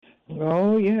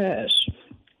Oh, yes.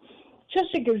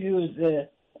 Just to give you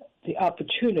the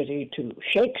opportunity to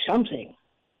shake something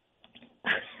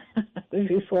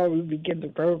before we begin the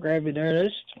program in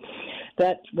earnest,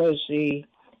 that was the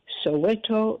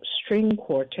Soweto String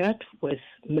Quartet with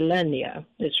Millennia.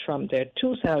 It's from their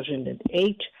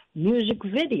 2008 music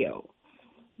video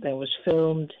that was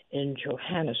filmed in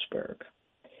Johannesburg.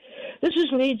 This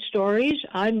is Lead Stories.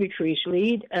 I'm Latrice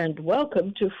Lead, and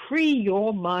welcome to Free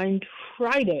Your Mind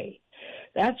Friday.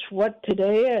 That's what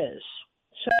today is.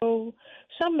 So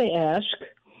some may ask,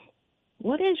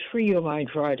 what is Free Your Mind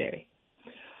Friday?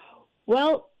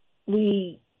 Well,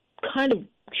 we kind of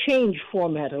changed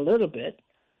format a little bit,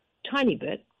 tiny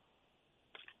bit,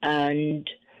 and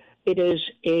it is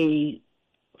a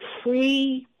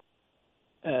free,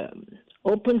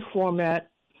 open format,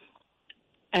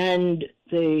 and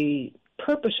the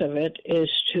purpose of it is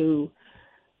to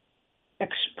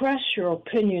express your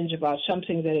opinions about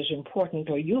something that is important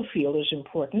or you feel is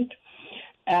important,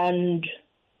 and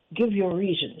give your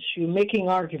reasons. You're making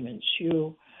arguments.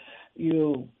 You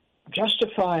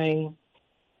justifying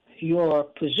your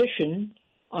position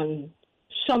on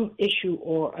some issue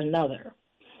or another.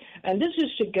 And this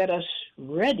is to get us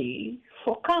ready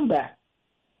for combat.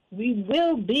 We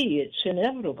will be, it's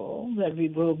inevitable that we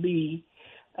will be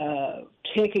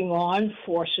taking on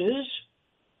forces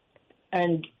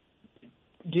and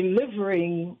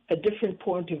delivering a different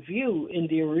point of view in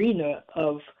the arena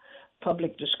of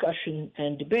public discussion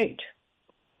and debate.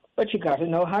 But you got to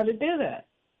know how to do that.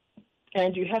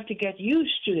 And you have to get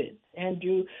used to it. And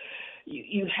you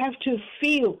have to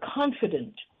feel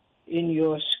confident in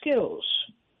your skills,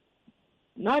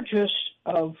 not just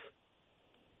of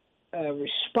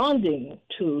responding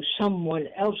to someone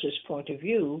else's point of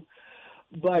view,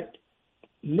 but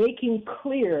making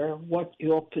clear what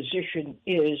your position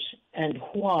is and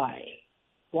why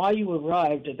you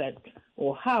arrived at that,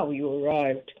 or how you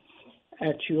arrived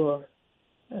at your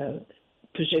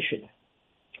position.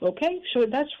 Okay, so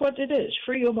that's what it is.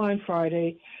 Free Your Mind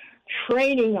Friday,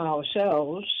 training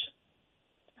ourselves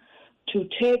to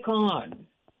take on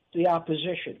the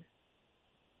opposition.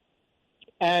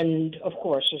 And of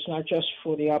course, it's not just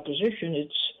for the opposition,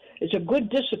 it's a good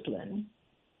discipline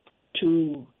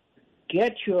to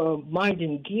get your mind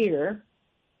in gear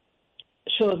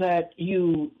so that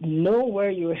you know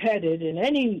where you're headed in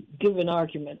any given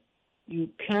argument. You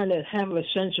kind of have a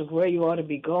sense of where you ought to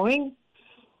be going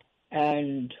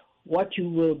and what you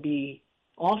will be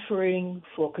offering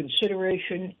for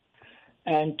consideration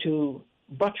and to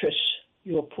buttress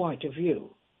your point of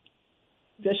view.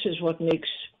 This is what makes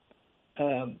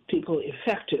people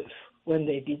effective when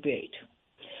they debate.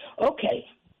 Okay,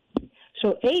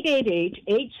 so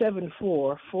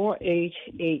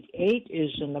 888-874-4888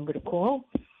 is the number to call,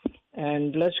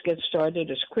 and let's get started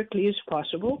as quickly as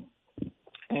possible,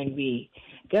 and we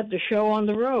get the show on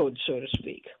the road, so to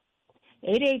speak.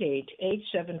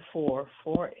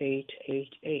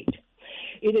 888-874-4888.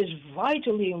 It is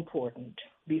vitally important,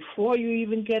 before you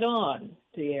even get on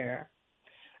the air,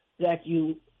 that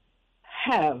you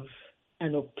have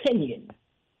an opinion.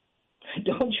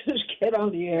 Don't just get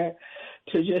on the air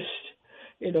to just,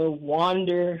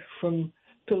 wander from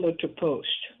pillar to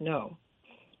post. No.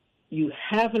 You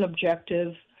have an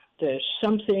objective. There's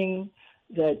something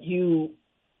that you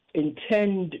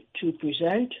intend to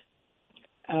present,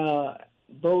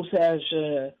 both as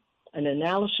an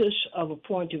analysis of a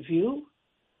point of view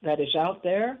that is out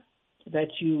there,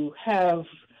 that you have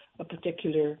a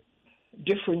particular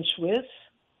difference with,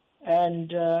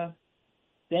 and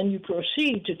then you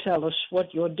proceed to tell us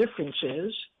what your difference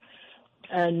is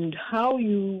and how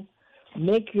you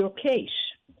make your case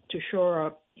to shore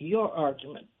up your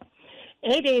argument.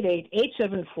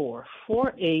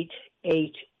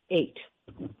 888-874-4888.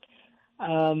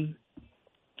 And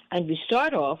we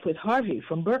start off with Harvey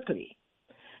from Berkeley.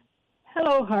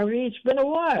 Hello, Harvey. It's been a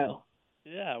while.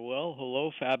 Yeah, well,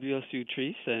 hello, fabulous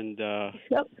Latrice, and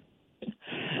Yep.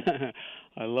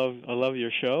 I love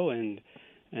your show, and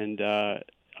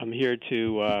I'm here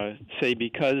to say,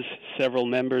 because several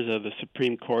members of the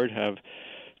Supreme Court have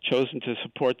chosen to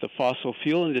support the fossil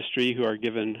fuel industry, who are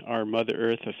giving our Mother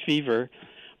Earth a fever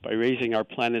by raising our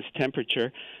planet's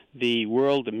temperature, the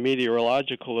World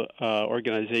Meteorological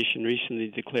Organization recently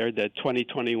declared that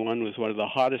 2021 was one of the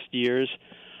hottest years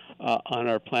on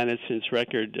our planet since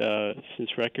records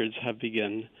have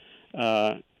begun.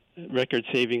 Record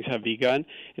savings have begun.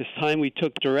 It's time we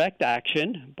took direct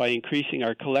action by increasing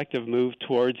our collective move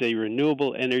towards a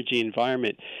renewable energy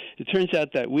environment. It turns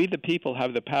out that we, the people,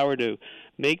 have the power to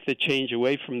make the change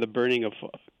away from the burning of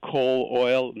coal,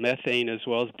 oil, methane, as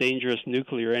well as dangerous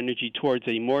nuclear energy towards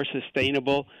a more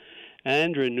sustainable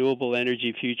and renewable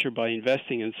energy future by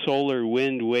investing in solar,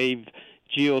 wind, wave,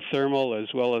 geothermal,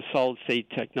 as well as solid-state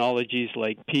technologies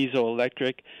like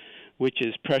piezoelectric, which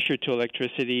is pressure to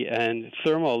electricity, and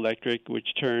thermoelectric, which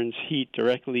turns heat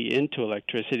directly into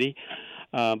electricity.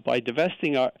 By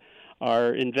divesting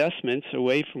our investments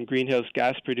away from greenhouse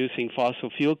gas-producing fossil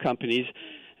fuel companies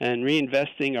and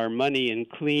reinvesting our money in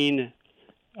clean,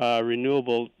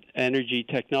 renewable energy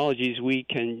technologies, we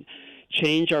can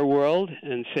change our world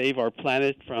and save our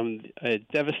planet from a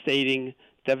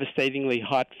devastatingly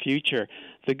hot future.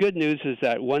 The good news is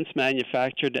that once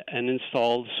manufactured and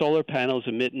installed, solar panels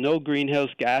emit no greenhouse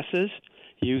gases,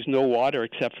 use no water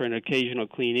except for an occasional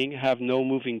cleaning, have no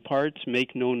moving parts,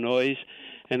 make no noise,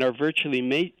 and are virtually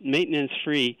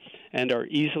maintenance-free and are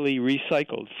easily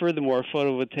recycled. Furthermore,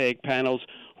 photovoltaic panels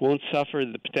won't suffer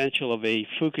the potential of a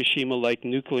Fukushima-like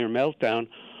nuclear meltdown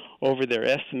over their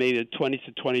estimated 20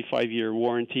 to 25-year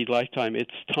warranty lifetime.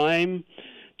 It's time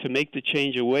to make the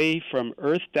change away from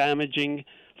earth-damaging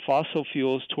fossil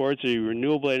fuels towards a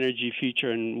renewable energy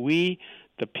future, and we,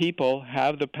 the people,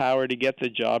 have the power to get the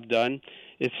job done.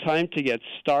 It's time to get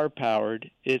star-powered.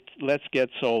 Let's get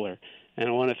solar. And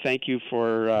I want to thank you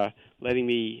for letting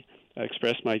me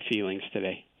express my feelings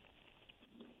today.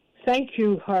 Thank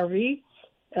you, Harvey,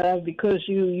 because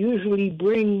you usually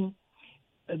bring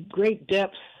a great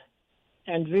depth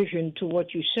and vision to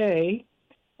what you say,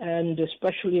 and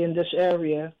especially in this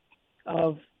area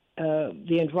of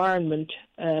the environment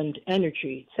and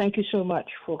energy. Thank you so much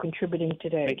for contributing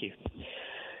today. Thank you.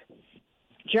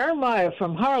 Jeremiah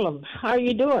from Harlem, how are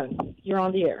you doing? You're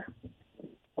on the air.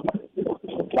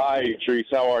 Hi, Therese.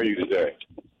 How are you today?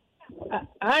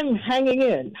 I'm hanging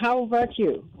in. How about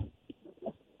you?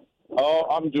 Oh,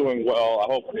 I'm doing well.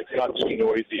 I hope it's not too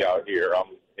noisy out here.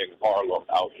 I'm in Harlem,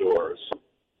 outdoors,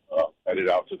 headed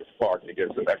out to the park to get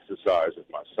some exercise with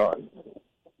my son.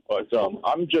 But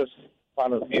I'm just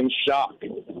kind of in shock.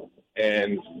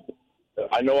 And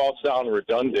I know I'll sound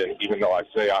redundant, even though I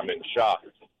say I'm in shock.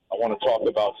 I want to talk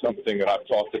about something that I've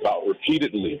talked about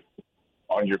repeatedly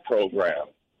on your program.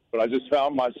 But I just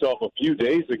found myself a few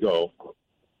days ago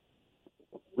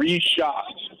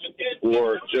re-shocked,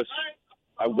 or just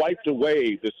I wiped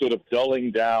away the sort of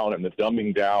dulling down and the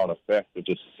dumbing down effect of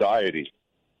the society.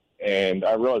 And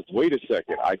I realized, wait a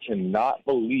second, I cannot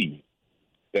believe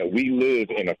that we live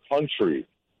in a country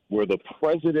where the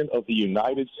President of the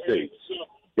United States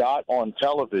got on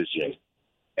television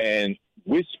and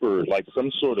whispered like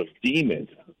some sort of demon,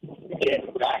 get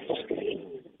vaccinated.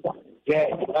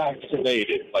 Get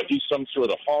vaccinated, like he's some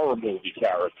sort of horror movie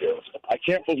character. I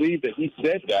can't believe that he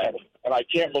said that, and I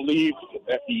can't believe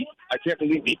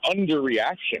the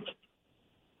underreaction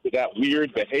to that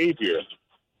weird behavior.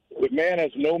 The man has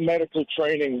no medical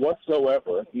training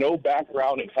whatsoever, no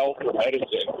background in health or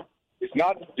medicine. He's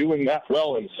not doing that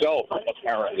well himself,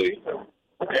 apparently,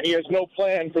 and he has no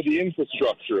plan for the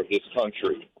infrastructure of this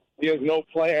country. He has no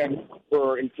plan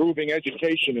for improving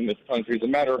education in this country. As a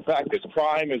matter of fact, as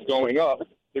crime is going up,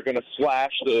 they're going to slash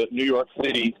the New York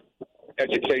City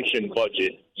education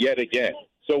budget yet again.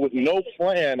 So with no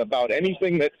plan about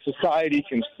anything that society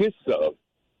consists of,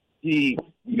 he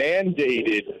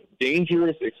mandated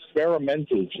dangerous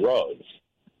experimental drugs.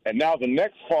 And now the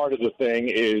next part of the thing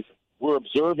is we're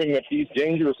observing that these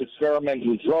dangerous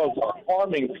experimental drugs are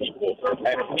harming people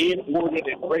at an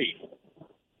inordinate rate.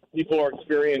 People are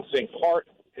experiencing heart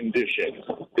conditions.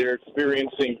 They're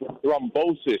experiencing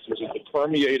thrombosis, which is the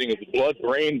permeating of the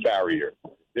blood-brain barrier.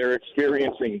 They're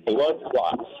experiencing blood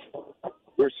clots.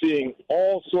 We're seeing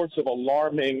all sorts of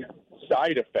alarming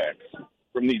side effects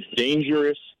from these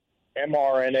dangerous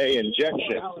mRNA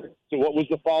injections. So what was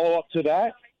the follow-up to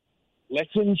that?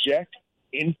 Let's inject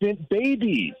infant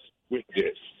babies with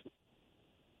this.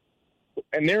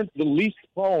 And they're the least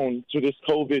prone to this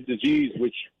COVID disease,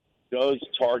 which does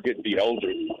target the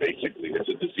elderly, basically. It's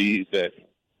a disease that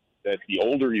the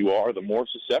older you are, the more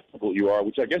susceptible you are,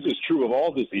 which I guess is true of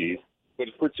all disease, but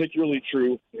it's particularly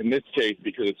true in this case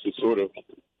because it's a sort of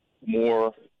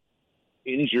more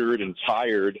injured and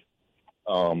tired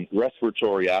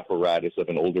respiratory apparatus of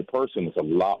an older person. It's a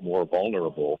lot more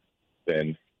vulnerable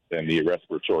than the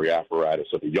respiratory apparatus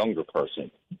of a younger person.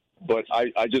 But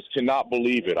I just cannot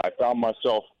believe it. I found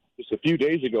myself just a few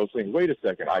days ago saying, wait a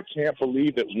second, I can't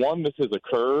believe that, one, this has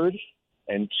occurred,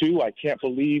 and two, I can't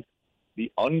believe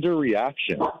the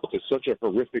underreaction to such a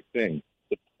horrific thing.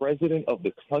 The president of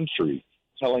the country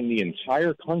telling the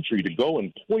entire country to go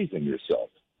and poison yourself.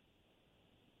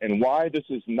 And why this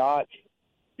is not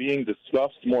being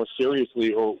discussed more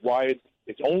seriously, or why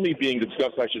it's only being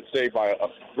discussed, I should say, by a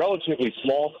relatively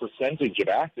small percentage of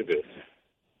activists,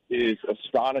 is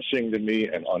astonishing to me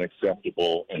and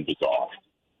unacceptable and bizarre.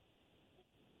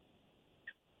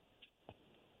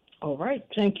 All right.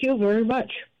 Thank you very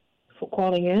much for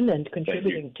calling in and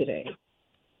contributing today.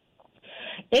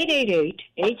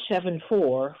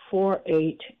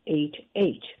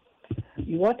 888-874-4888.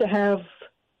 You want to have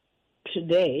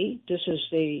today, this is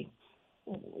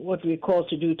what we call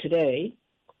to do today,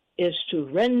 is to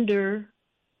render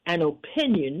an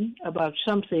opinion about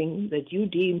something that you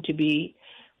deem to be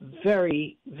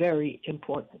very, very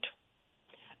important,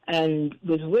 and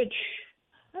with which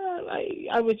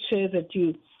I would say that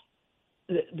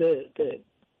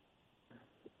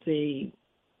the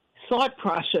thought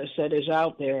process that is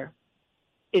out there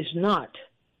is not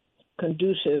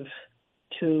conducive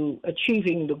to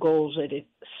achieving the goals that it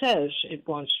says it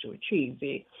wants to achieve,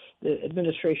 the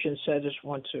administration says it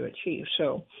wants to achieve.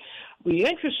 So we're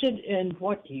interested in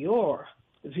what your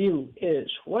view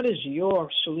is. What is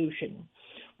your solution?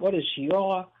 What is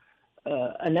your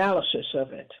analysis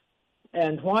of it?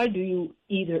 And why do you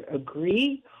either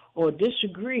agree or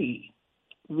disagree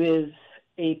with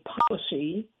a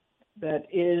policy that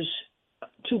is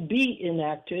to be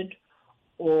enacted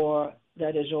or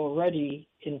that is already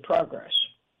in progress?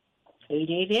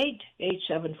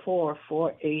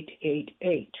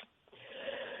 888-874-4888.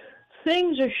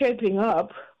 Things are shaping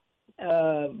up,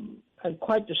 and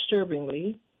quite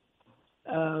disturbingly,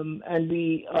 and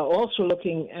we are also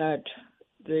looking at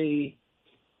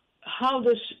how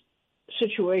this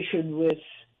situation with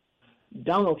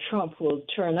Donald Trump will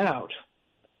turn out.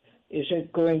 Is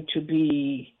it going to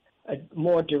be a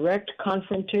more direct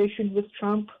confrontation with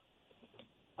Trump?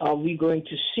 Are we going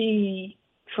to see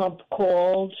Trump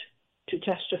called to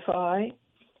testify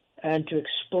and to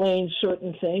explain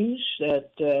certain things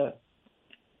that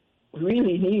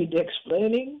really need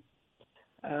explaining?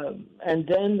 And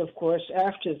then, of course,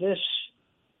 after this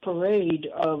parade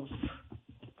of,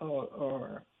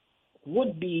 or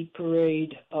would-be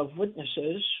parade of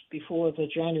witnesses before the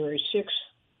January 6th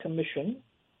committee,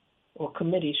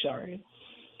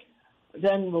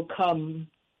 then will come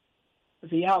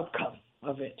the outcome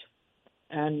of it.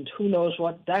 And who knows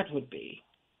what that would be.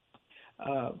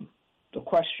 The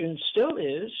question still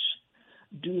is,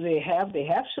 they have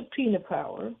subpoena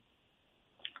power,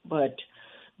 but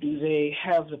do they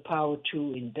have the power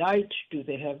to indict? Do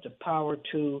they have the power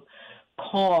to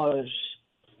cause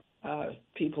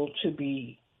people to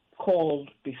be called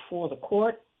before the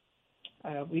court?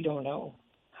 We don't know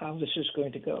how this is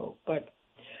going to go. But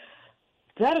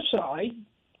that aside,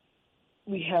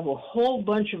 we have a whole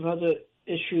bunch of other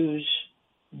issues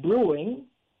brewing,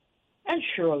 and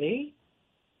surely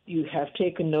you have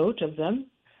taken note of them.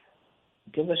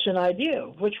 Give us an idea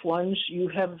of which ones you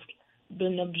have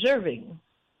been observing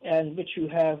and which you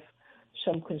have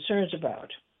some concerns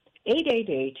about.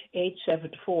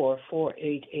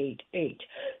 888-874-4888.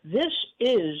 This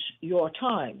is your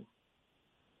time.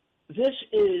 This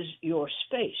is your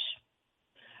space.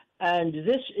 And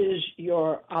this is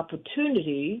your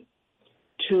opportunity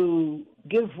to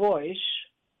give voice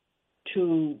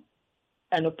to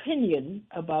an opinion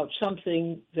about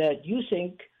something that you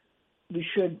think we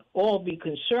should all be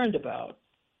concerned about,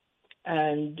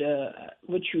 and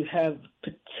which you have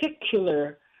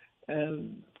particular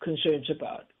concerns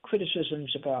about,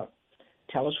 criticisms about.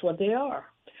 Tell us what they are.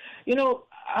 You know,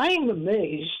 I am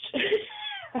amazed,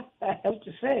 I have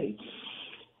to say,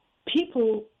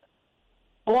 people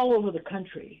all over the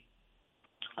country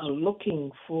are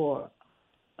looking for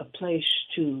a place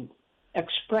to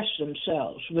express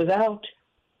themselves without,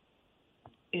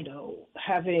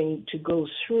 having to go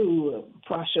through a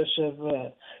process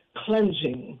of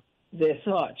cleansing their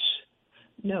thoughts.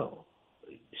 No.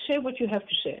 Say what you have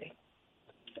to say.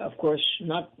 Of course,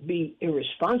 not be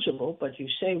irresponsible, but you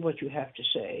say what you have to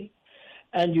say,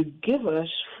 and you give us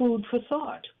food for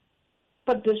thought.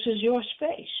 But this is your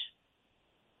space.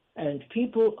 And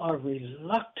people are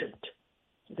reluctant.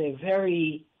 They're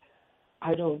very,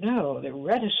 they're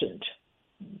reticent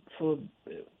for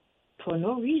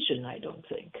no reason, I don't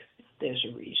think there's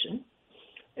a reason,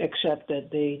 except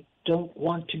that they don't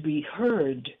want to be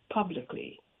heard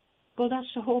publicly. Well,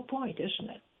 that's the whole point, isn't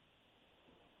it?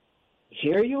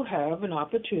 Here you have an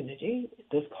opportunity.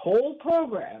 The whole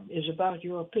program is about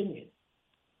your opinion,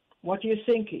 what you're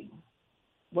thinking,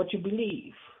 what you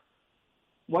believe,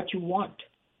 what you want.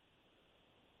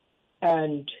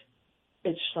 And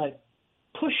it's like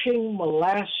pushing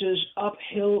molasses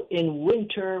uphill in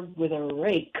winter with a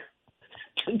rake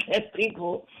to get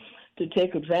people to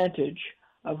take advantage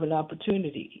of an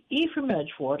opportunity. E. from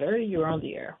Edgewater, you're on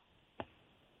the air.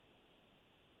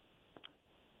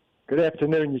 Good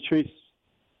afternoon, Yatrice.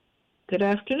 Good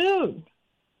afternoon.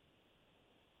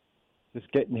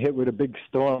 just getting hit with a big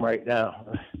storm right now.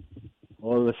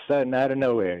 All of a sudden, out of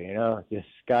nowhere, the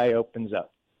sky opens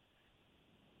up.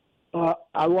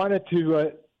 I wanted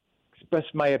to express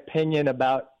my opinion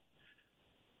about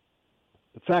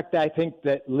the fact that I think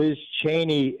that Liz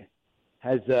Cheney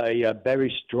has a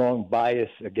very strong bias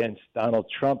against Donald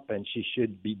Trump, and she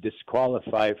should be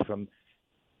disqualified from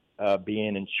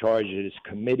being in charge of this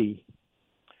committee,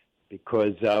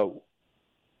 because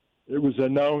it was a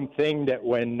known thing that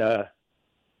when the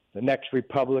next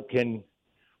Republican,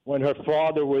 when her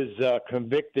father was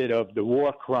convicted of the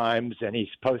war crimes and he's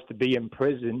supposed to be in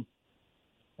prison,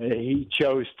 he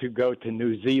chose to go to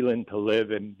New Zealand to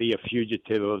live and be a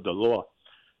fugitive of the law.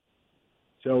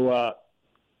 So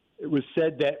it was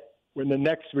said that when the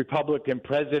next Republican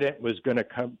president was going to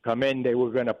come in, they were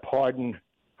going to pardon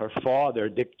her father,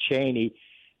 Dick Cheney,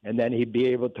 and then he'd be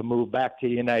able to move back to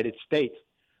the United States.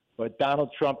 But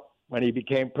Donald Trump, when he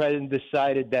became president,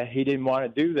 decided that he didn't want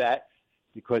to do that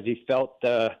because he felt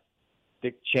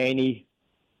Dick Cheney,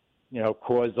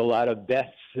 caused a lot of deaths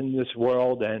in this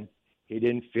world, and he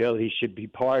didn't feel he should be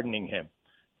pardoning him.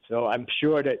 So I'm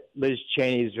sure that Liz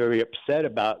Cheney is very upset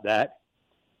about that.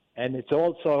 And it's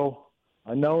also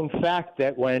a known fact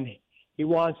that when he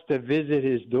wants to visit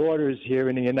his daughters here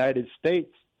in the United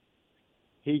States,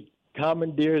 he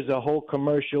commandeers a whole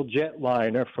commercial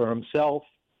jetliner for himself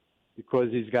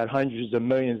because he's got hundreds of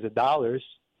millions of dollars.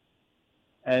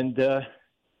 And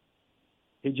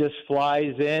he just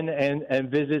flies in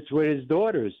and visits with his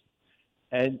daughters.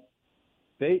 And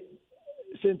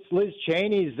since Liz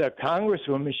Cheney's a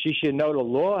congresswoman, she should know the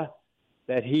law,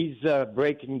 that he's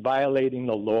violating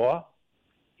the law.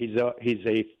 He's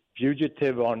a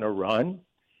fugitive on the run,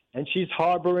 and she's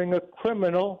harboring a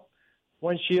criminal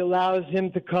when she allows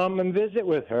him to come and visit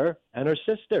with her and her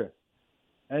sister.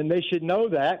 And they should know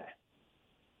that.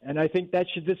 And I think that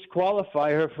should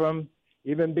disqualify her from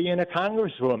even being a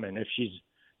congresswoman if she's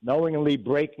knowingly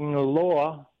breaking the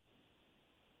law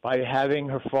by having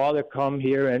her father come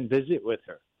here and visit with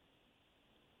her.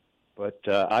 But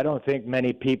I don't think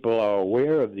many people are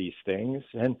aware of these things,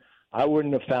 and I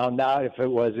wouldn't have found out if it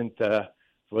wasn't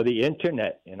for the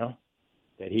internet,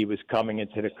 that he was coming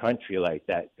into the country like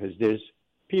that, because there's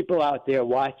people out there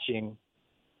watching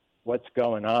what's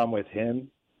going on with him,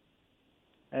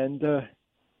 and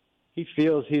he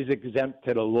feels he's exempt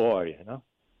to the law,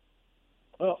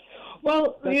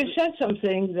 Well, you said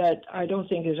something that I don't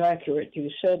think is accurate. You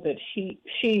said that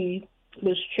she,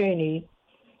 Liz Cheney,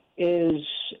 is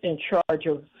in charge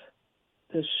of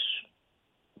this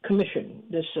commission,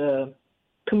 this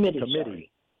committee. Sorry.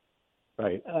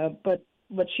 Right.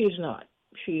 But she's not.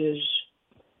 She is,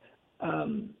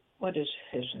 what is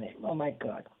his name? Oh, my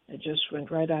God. It just went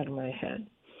right out of my head.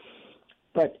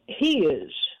 But he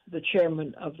is the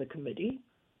chairman of the committee,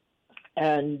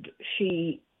 and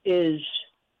she is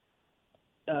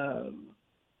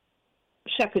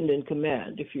second in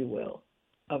command, if you will,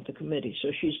 of the committee.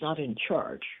 So she's not in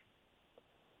charge.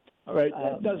 All right.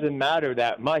 It doesn't matter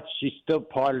that much. She's still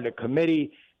part of the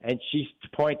committee, and she's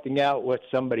pointing out what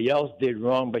somebody else did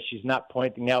wrong, but she's not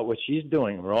pointing out what she's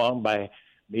doing wrong by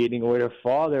meeting with her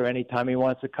father anytime he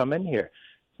wants to come in here.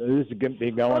 So this is going to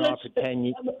be going on for 10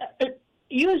 years.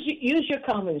 Use your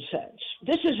common sense.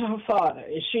 This is her father.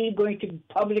 Is she going to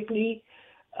publicly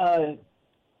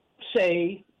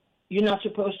say, you're not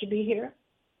supposed to be here?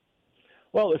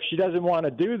 Well, if she doesn't want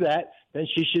to do that, then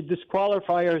she should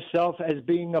disqualify herself as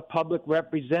being a public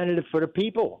representative for the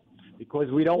people, because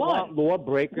we don't want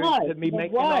lawbreakers to be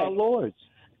making our laws.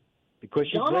 Because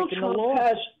she's breaking the law. Donald Trump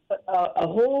has a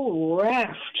whole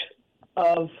raft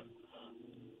of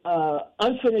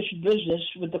unfinished business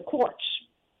with the courts.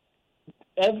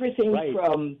 Everything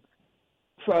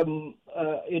from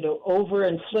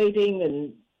overinflating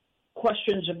and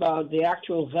questions about the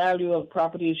actual value of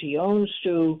properties he owns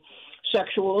to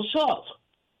sexual assault.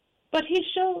 But he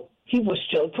was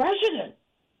still president.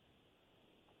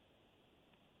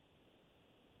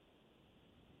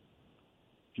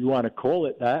 If you want to call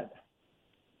it that.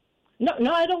 No,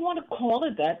 I don't want to call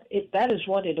it that. That is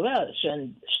what it was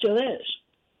and still is.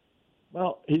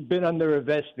 Well, he's been under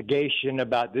investigation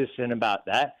about this and about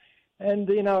that. And,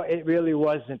 it really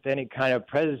wasn't any kind of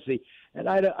presidency. And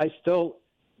I still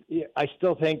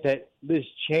think that Liz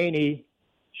Cheney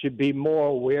should be more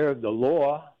aware of the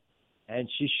law, and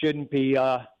she shouldn't be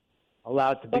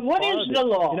allowed to be. But what is the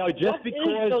law? Just because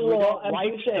we don't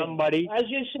like somebody. As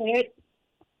you say it,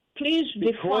 please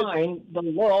define the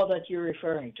law that you're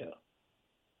referring to.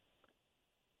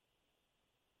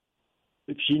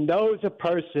 If she knows a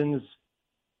person's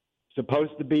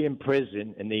supposed to be in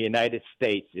prison in the United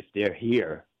States, if they're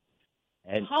here,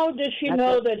 And how does she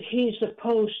know that he's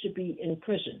supposed to be in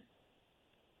prison?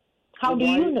 How do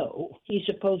you know he's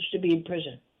supposed to be in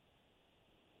prison?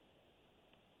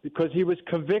 Because he was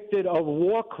convicted of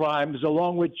war crimes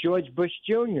along with George Bush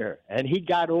Jr., and he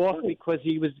got off because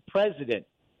he was president.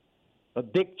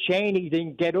 But Dick Cheney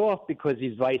didn't get off because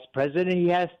he's vice president. He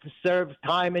has to serve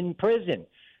time in prison.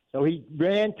 So he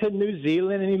ran to New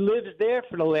Zealand, and he lives there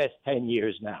for the last 10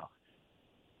 years now.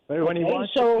 But when he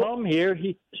wants to come here,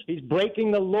 he's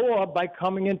breaking the law by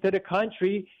coming into the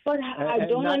country. But I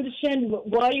don't understand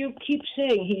why you keep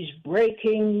saying he's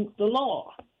breaking the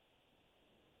law.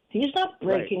 He's not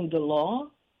breaking the law.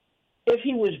 If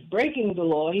he was breaking the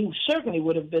law, he certainly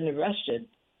would have been arrested.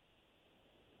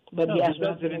 But he has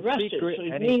not been arrested. So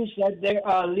it means that there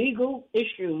are legal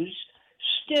issues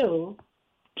still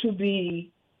to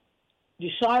be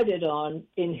decided on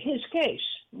in his case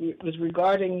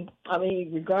regarding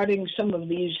some of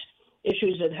these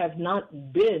issues that have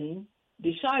not been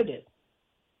decided.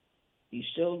 He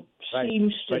still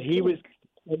seems to he was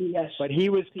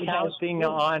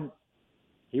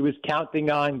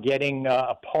counting on getting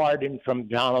a pardon from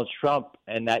Donald Trump,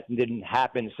 and that didn't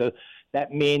happen. So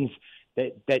that means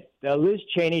that Liz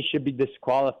Cheney should be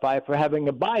disqualified for having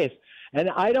a bias. And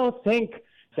I don't think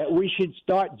that we should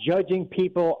start judging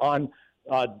people on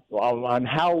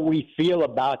how we feel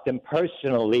about them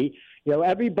personally. You know,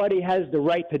 everybody has the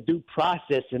right to due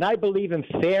process, and I believe in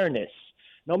fairness.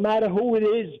 No matter who it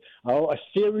is, a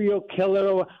serial killer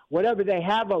or whatever, they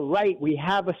have a right. We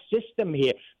have a system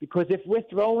here, because if we're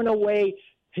throwing away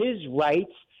his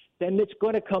rights, then it's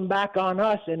going to come back on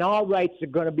us, and our rights are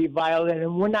going to be violated,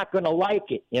 and we're not going to like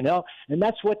it, you know? And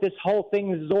that's what this whole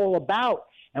thing is all about.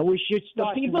 And we should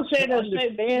start to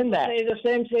understand that. Say the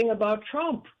same thing about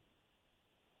Trump.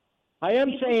 I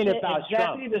am saying about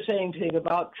exactly Trump. The same thing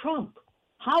about Trump.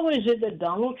 How is it that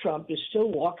Donald Trump is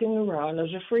still walking around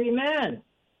as a free man?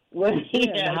 How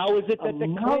is it that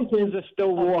the Clintons are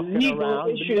still walking around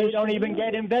and they don't even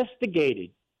get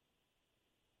investigated?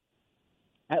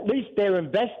 At least they're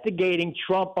investigating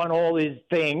Trump on all his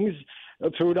things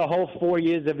through the whole 4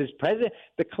 years of his presidency.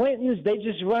 The Clintons, they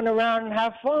just run around and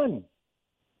have fun.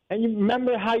 And you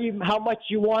remember how much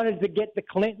you wanted to get the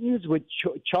Clintons with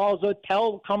Charles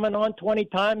O'Tell coming on 20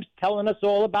 times telling us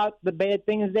all about the bad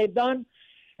things they've done?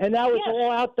 And now it's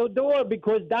all out the door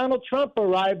because Donald Trump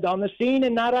arrived on the scene,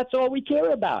 and now that's all we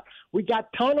care about. We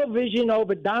got tunnel vision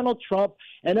over Donald Trump,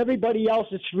 and everybody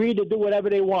else is free to do whatever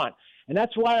they want. And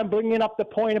that's why I'm bringing up the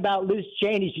point about Liz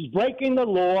Cheney. She's breaking the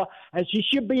law, and she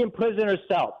should be in prison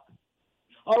herself.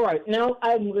 All right. Now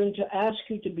I'm going to ask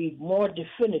you to be more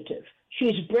definitive.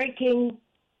 She's breaking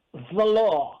the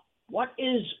law. What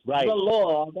is the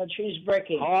law that she's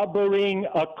breaking? Harboring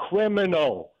a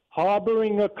criminal.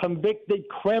 Harboring a convicted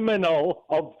criminal.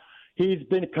 He's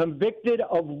been convicted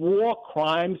of war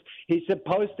crimes. He's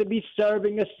supposed to be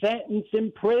serving a sentence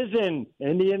in prison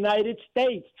in the United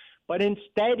States. But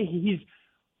instead, he's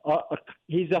a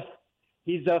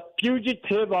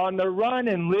fugitive on the run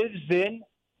and lives in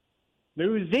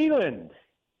New Zealand.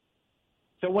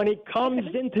 So when he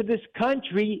comes into this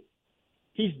country,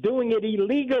 he's doing it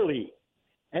illegally.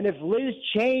 And if Liz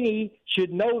Cheney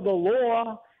should know the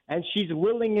law and she's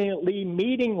willingly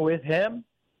meeting with him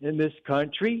in this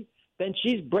country, then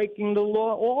she's breaking the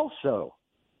law also.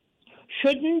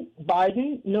 Shouldn't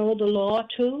Biden know the law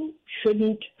too?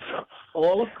 Shouldn't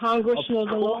all of Congress know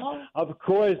the law? Of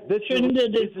course. Shouldn't the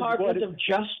Department of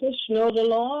Justice know the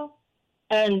law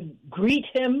and greet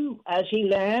him as he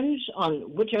lands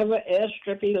on whichever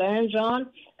airstrip he lands on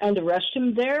and arrest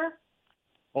him there?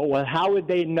 Oh, well, how would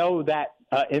they know that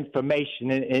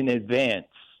information in advance?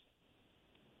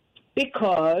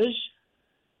 Because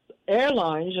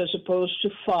airlines are supposed to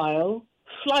file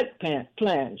flight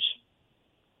plans.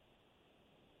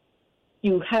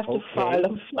 You have to file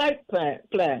a flight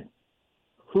plan.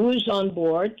 Who's on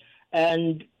board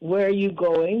and where are you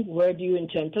going? Where do you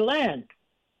intend to land?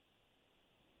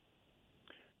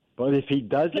 But if he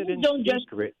does it in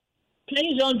secret...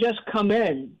 Please don't just come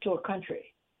in to a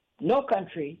country. No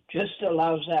country just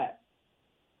allows that.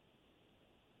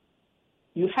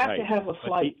 You have to have a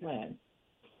flight plan.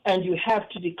 And you have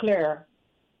to declare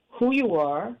who you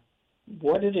are,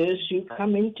 what it is you're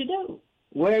coming to do,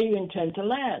 where you intend to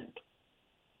land.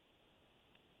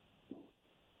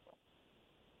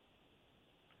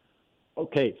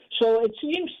 Okay. So it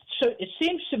seems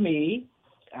to me,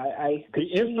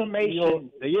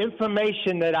 the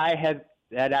information that I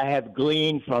have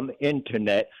gleaned from the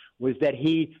internet was that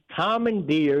he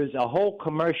commandeers a whole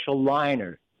commercial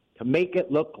liner to make it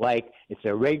look like it's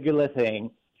a regular thing,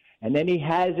 and then he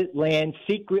has it land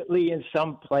secretly in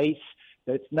some place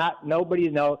It's not, nobody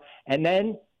knows. And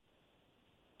then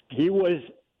he was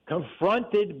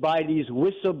confronted by these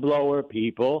whistleblower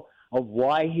people of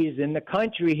why he's in the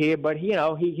country here. But, he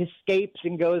escapes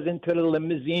and goes into the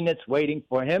limousine that's waiting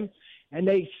for him, and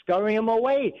they scurry him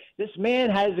away. This man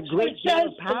has a great deal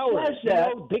of power.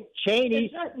 Dick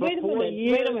Cheney for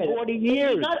 40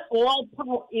 years.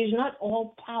 He's not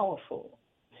all powerful.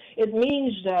 It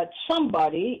means that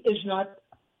somebody is not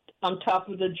on top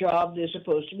of the job they're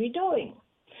supposed to be doing.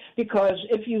 Because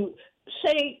if you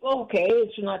say, okay,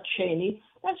 it's not Cheney,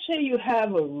 let's say you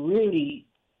have a really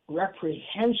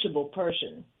reprehensible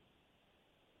person,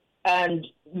 and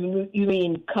you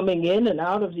mean coming in and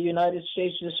out of the United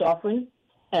States this often,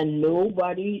 and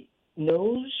nobody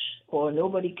knows or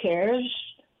nobody cares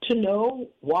to know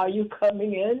why you're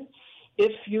coming in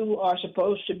if you are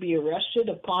supposed to be arrested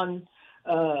upon,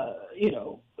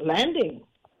 landing.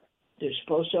 They're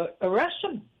supposed to arrest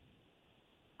him.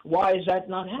 Why is that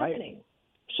not happening? Right.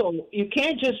 So you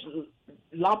can't just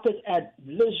lop it at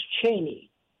Liz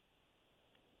Cheney.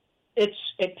 It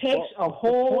takes a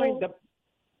whole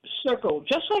circle,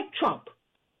 just like Trump.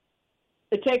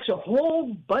 It takes a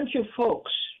whole bunch of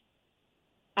folks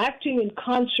acting in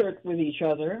concert with each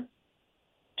other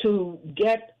to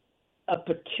get a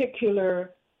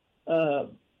particular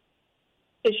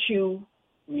issue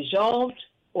resolved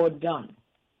or done.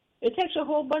 It takes a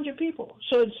whole bunch of people.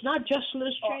 So it's not just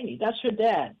Liz Cheney. That's her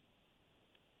dad.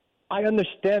 I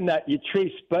understand that,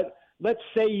 Yatrice, but let's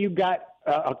say you got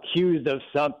accused of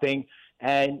something,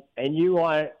 and you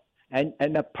are, and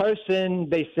the person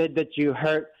they said that you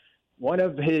hurt, one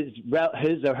of his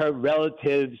or her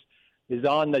relatives is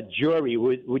on the jury.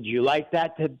 Would you like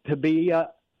that to be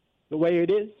the way it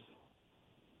is?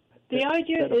 The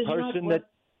idea is not what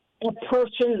a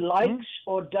person likes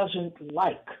or doesn't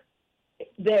like.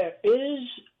 There is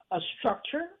a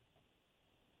structure,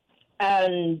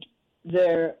 and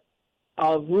there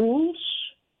are rules,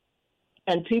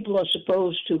 and people are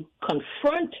supposed to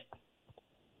confront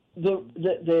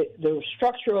the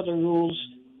structure of the rules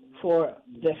for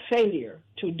their failure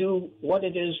to do what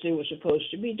it is they were supposed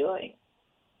to be doing.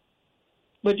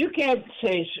 But you can't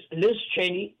say, Liz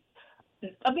Cheney,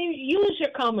 use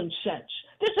your common sense.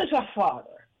 This is her father.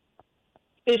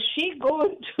 Is she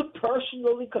going to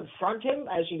personally confront him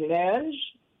as he lands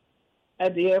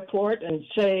at the airport and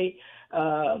say,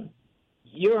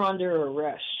 you're under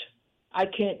arrest. I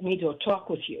can't meet or talk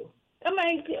with you?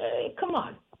 Come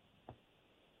on.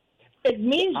 It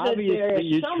means that there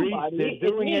is somebody,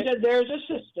 it means that there's a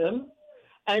system,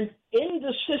 and in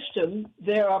the system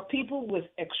there are people with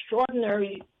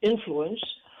extraordinary influence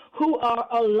who are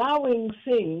allowing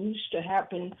things to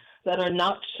happen that are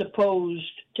not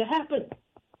supposed to happen.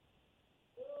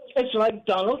 It's like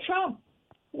Donald Trump.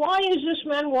 Why is this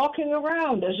man walking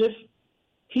around as if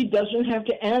he doesn't have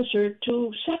to answer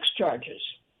to sex charges?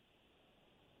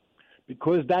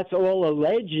 Because that's all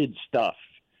alleged stuff.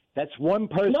 That's one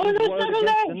person's word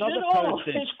against another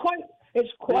person.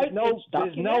 It's quite.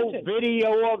 There's no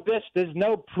video of this. There's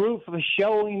no proof of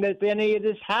showing that any of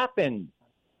this happened.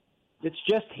 It's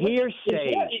just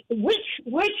hearsay.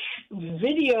 Which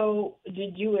video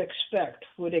did you expect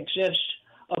would exist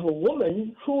of a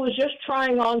woman who was just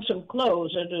trying on some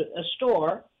clothes at a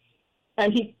store,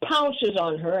 and he pounces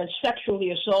on her and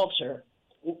sexually assaults her?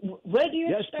 Where do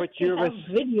you expect to have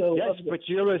video of this? But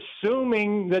you're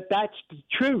assuming that that's the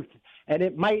truth, and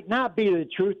it might not be the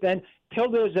truth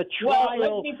until there's a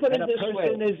trial and a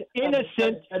person is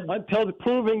innocent until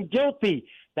proven guilty.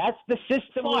 That's the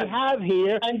system we have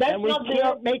here, and we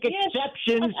can't make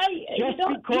exceptions just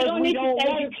because we don't like somebody.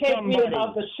 You don't need to educate me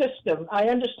about the system. I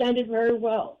understand it very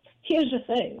well. Here's the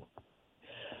thing.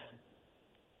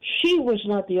 She was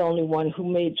not the only one who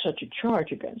made such a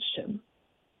charge against him.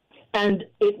 And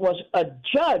it was a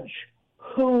judge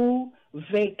who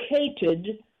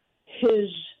vacated his,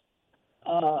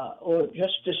 or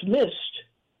just dismissed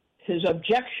his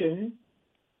objection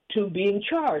to being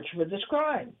charged with this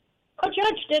crime. A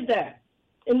judge did that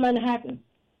in Manhattan.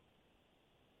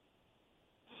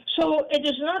 So it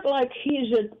is not like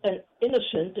he's an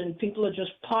innocent and people are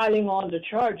just piling on the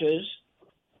charges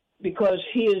because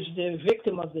he is the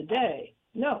victim of the day.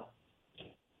 No.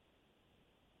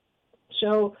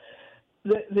 So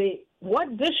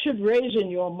what this should raise in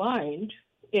your mind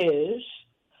is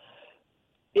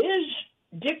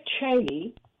Dick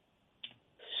Cheney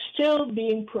still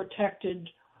being protected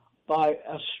by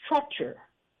a structure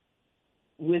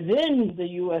within the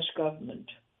U.S. government?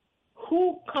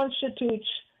 Who constitutes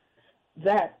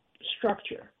that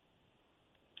structure?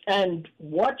 And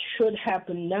what should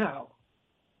happen now?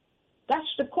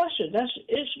 That's the question.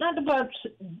 It's not about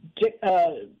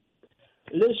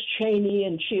Liz Cheney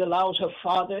and she allows her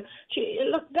father.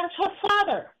 Look, that's her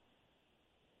father.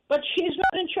 But she's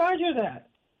not in charge of that.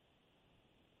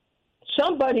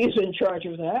 Somebody's in charge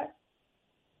of that.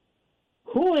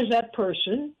 Who is that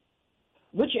person?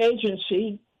 Which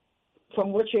agency,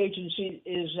 from which agency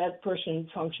is that person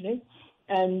functioning?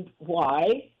 And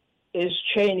why is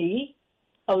Cheney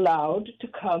allowed to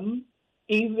come,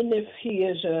 even if he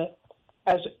is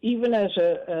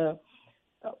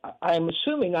I'm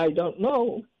assuming, I don't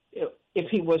know, if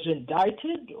he was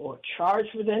indicted or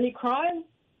charged with any crime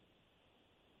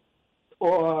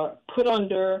or put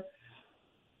under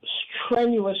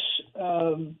strenuous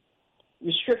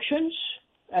restrictions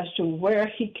as to where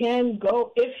he can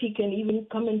go, if he can even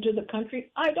come into the country.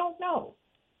 I don't know.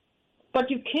 But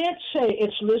you can't say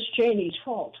it's Liz Cheney's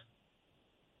fault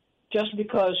just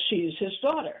because she's his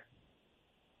daughter.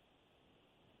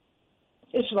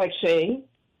 It's like saying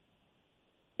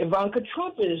Ivanka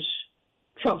Trump is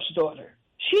Trump's daughter.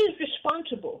 She is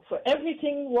responsible for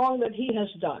everything wrong that he has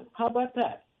done. How about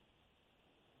that?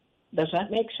 Does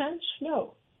that make sense?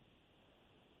 No.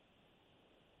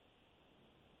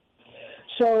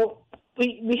 So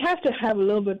we have to have a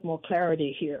little bit more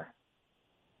clarity here.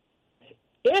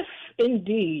 If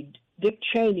indeed Dick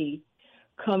Cheney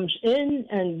comes in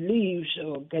and leaves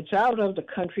or gets out of the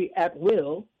country at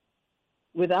will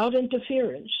without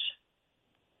interference,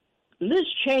 Liz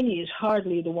Cheney is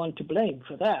hardly the one to blame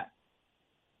for that.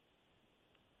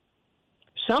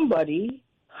 Somebody,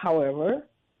 however,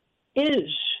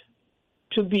 is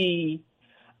to be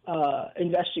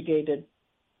investigated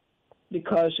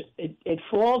because it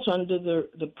falls under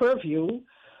the purview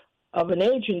of an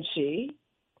agency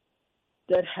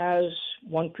that has,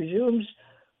 one presumes,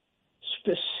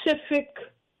 specific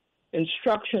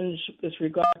instructions with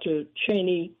regard to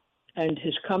Cheney and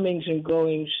his comings and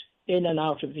goings in and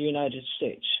out of the United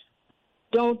States.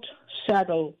 Don't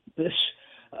saddle Liz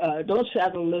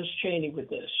Cheney with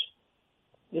this.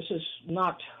 This is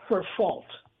not her fault,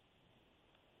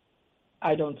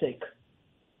 I don't think.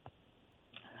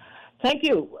 Thank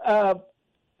you.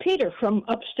 Peter from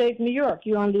upstate New York,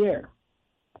 you're on the air.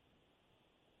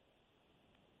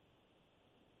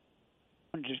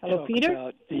 Hello,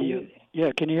 Peter?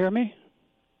 Yeah, can you hear me?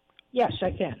 Yes,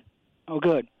 I can. Oh,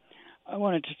 good. I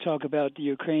wanted to talk about the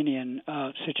Ukrainian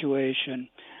situation.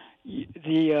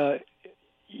 The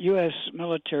U.S.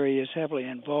 military is heavily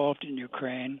involved in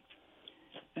Ukraine,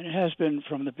 and it has been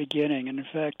from the beginning. And in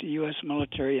fact, the U.S.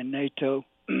 military and NATO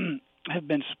have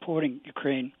been supporting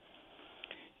Ukraine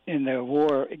in their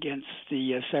war against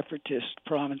the separatist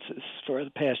provinces for the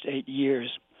past 8 years,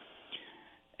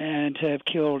 and have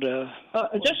killed...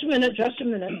 Just a minute.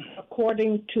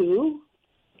 According to...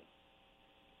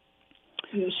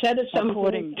 You said it's something...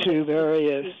 According to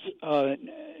various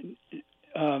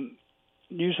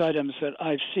news items that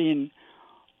I've seen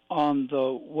on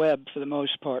the web, for the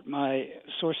most part, my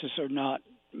sources are not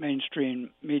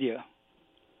mainstream media.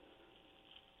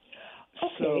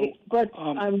 Okay, but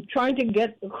I'm trying to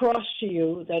get across to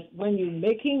you that when you're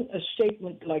making a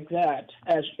statement like that,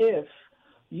 as if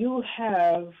you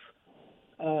have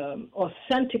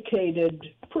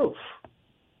authenticated proof,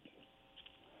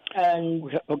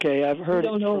 and okay, I've heard.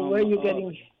 You don't know where you're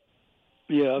getting.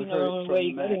 Yeah, I've heard where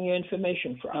you're getting your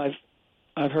information from.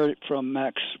 I've heard it from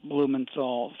Max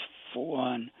Blumenthal for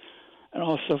one, and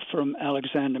also from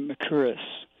Alexander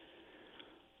Mercouris,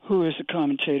 who is a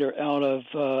commentator out of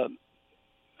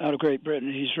Great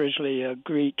Britain. He's originally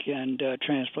Greek and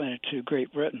transplanted to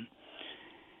Great Britain,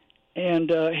 and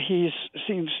he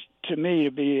seems to me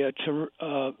to be a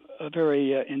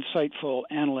very insightful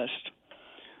analyst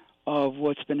of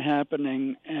what's been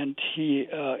happening, and he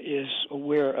is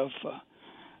aware of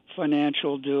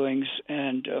financial doings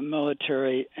and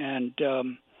military, and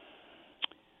so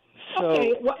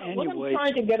okay. What anyway, I'm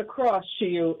trying to get across to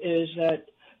you is that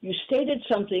you stated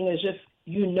something as if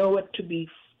you know it to be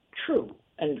true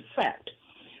and fact.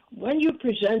 When you're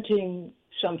presenting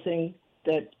something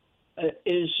that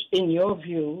is, in your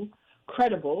view,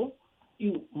 credible,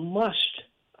 you must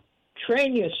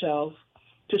train yourself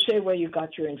to say where you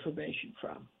got your information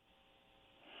from.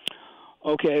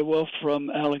 Okay, well,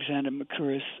 from Alexander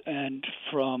Mercouris and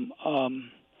from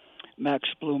Max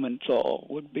Blumenthal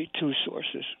would be two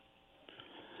sources.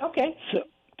 Okay.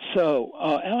 So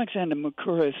Alexander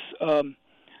Mercouris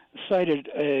cited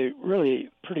a really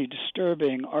pretty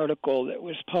disturbing article that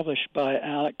was published by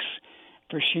Alex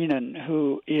Verschienen,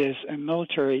 who is a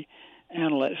military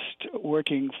analyst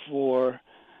working for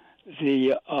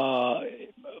the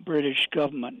British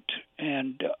government,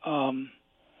 and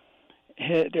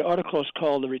the article is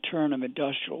called "The Return of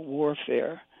Industrial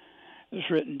Warfare." It was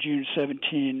written June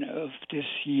 17 of this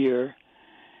year,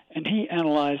 and he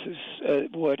analyzes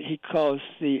what he calls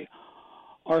the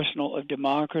arsenal of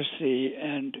democracy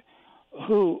and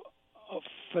who,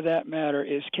 for that matter,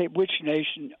 which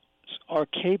nations are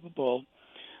capable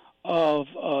of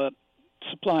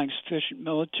supplying sufficient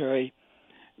military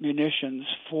munitions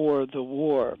for the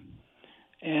war.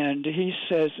 And he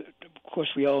says, of course,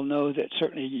 we all know that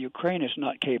certainly Ukraine is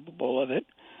not capable of it.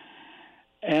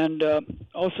 And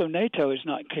also NATO is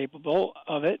not capable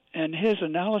of it. And his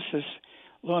analysis,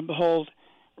 lo and behold,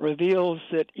 reveals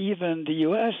that even the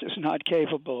U.S. is not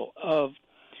capable of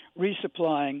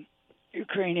resupplying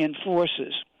Ukrainian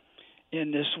forces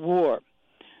in this war.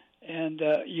 And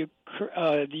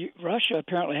Russia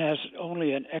apparently has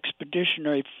only an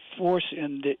expeditionary force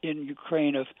in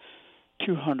Ukraine of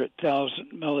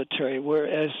 200,000 military,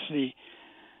 whereas the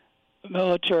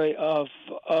military of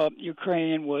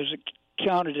Ukraine was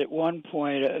counted at one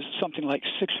point as something like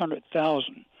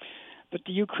 600,000. But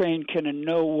the Ukraine can in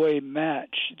no way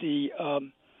match the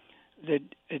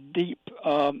deep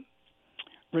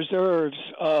reserves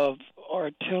of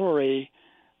artillery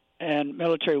and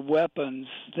military weapons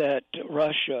that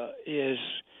Russia is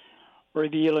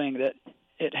revealing that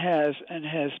it has and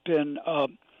has been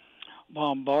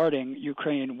bombarding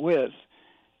Ukraine with.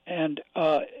 And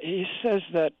he says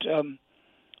that...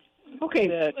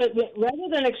 rather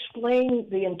than explain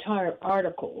the entire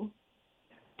article,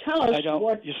 tell us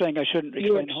what you're saying I shouldn't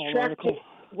explain the whole article?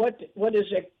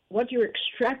 What you're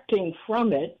extracting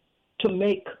from it to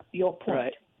make your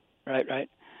point. Right.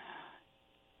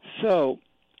 So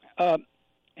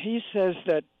he says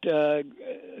that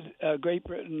Great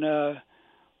Britain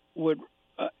would,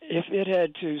 if it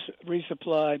had to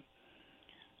resupply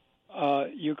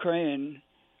Ukraine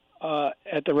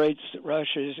at the rates that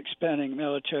Russia is expending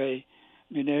military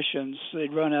munitions,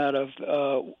 they'd run out of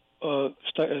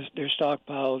their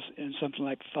stockpiles in something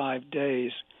like 5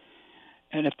 days.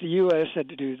 And if the U.S. had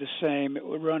to do the same, it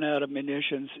would run out of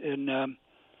munitions in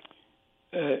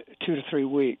 2 to 3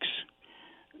 weeks.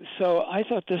 So I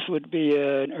thought this would be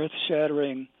an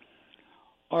earth-shattering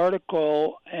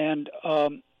article, and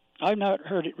I've not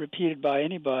heard it repeated by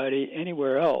anybody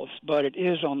anywhere else, but it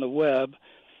is on the web.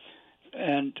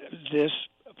 And this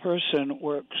person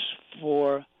works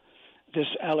for, this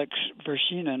Alex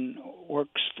Vershinin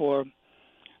works for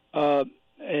a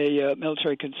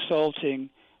military consulting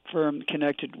firm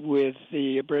connected with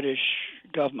the British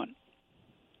government.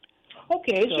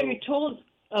 Okay, so you told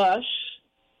us,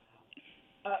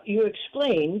 you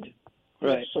explained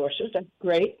the sources. That's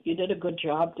great. You did a good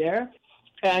job there.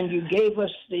 And you gave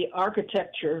us the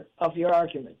architecture of your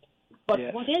argument.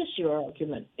 But what is your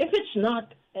argument? If it's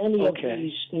not any of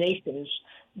these nations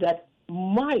that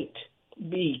might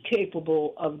be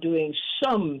capable of doing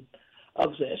some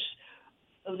of this,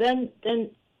 then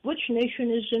which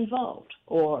nation is involved,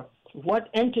 or what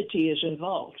entity is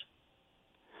involved?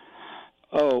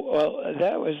 Oh, well,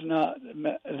 that was not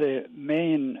the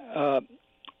main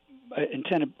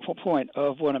intended point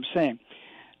of what I'm saying.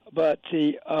 But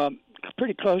the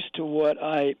pretty close to what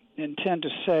I intend to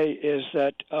say is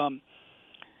that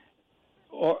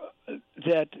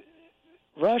that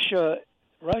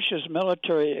Russia's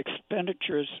military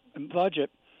expenditures and budget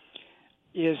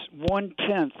is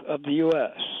 1/10 of the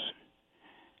U.S.,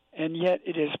 and yet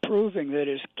it is proving that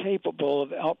it is capable of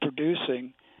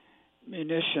outproducing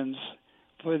munitions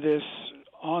for this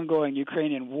ongoing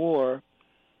Ukrainian war,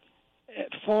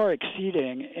 far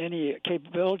exceeding any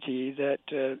capability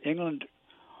that England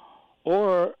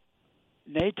or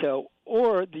NATO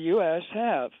or the U.S.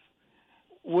 have,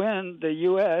 when the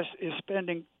U.S. is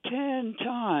spending 10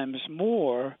 times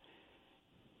more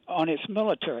on its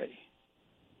military.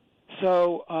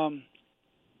 So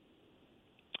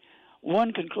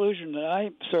one conclusion that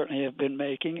I certainly have been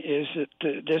making is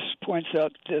that this points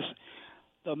out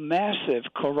the massive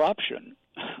corruption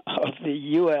of the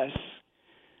U.S.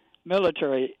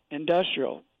 military,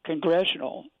 industrial,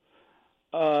 congressional,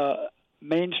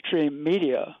 mainstream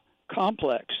media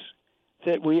complex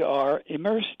that we are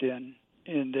immersed in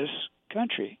this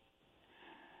country.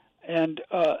 And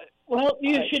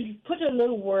you should put a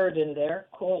little word in there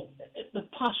called the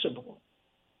possible.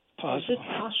 Is it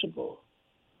possible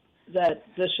that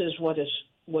this is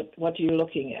what you're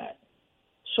looking at?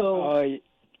 So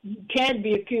you can't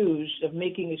be accused of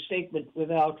making a statement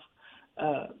without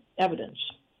evidence.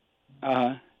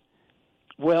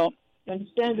 Well, you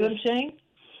understand what I'm saying?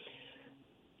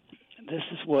 This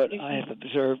is what I have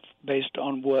observed based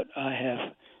on what I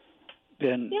have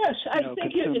been. Yes, I think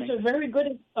consuming. It's a very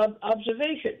good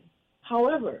observation.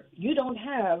 However, you don't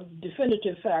have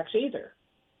definitive facts either.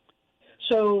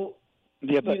 So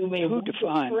you may want to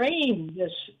frame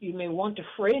this. You may want to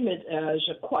frame it as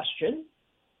a question,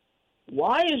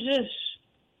 Why is this?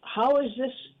 How is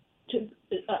this?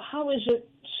 How is it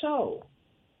so?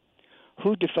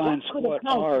 Who defines what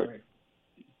are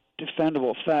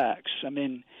defendable facts? I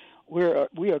mean, we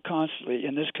are constantly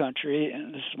in this country,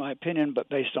 and this is my opinion, but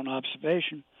based on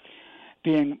observation,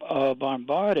 being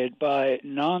bombarded by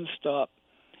nonstop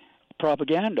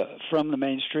propaganda from the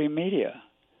mainstream media.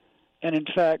 And in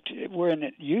fact, wherein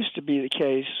it used to be the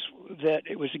case that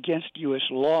it was against U.S.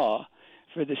 law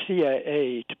for the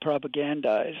CIA to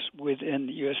propagandize within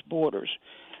the U.S. borders,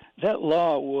 that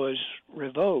law was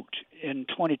revoked in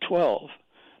 2012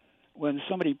 when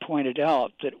somebody pointed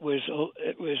out that it was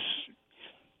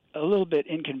a little bit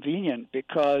inconvenient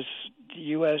because the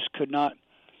U.S. could not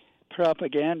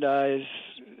propagandize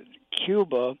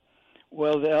Cuba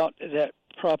without that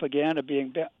propaganda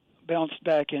being bounced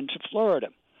back into Florida.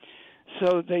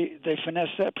 So they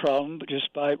finessed that problem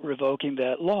just by revoking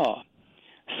that law.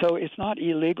 So it's not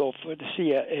illegal for the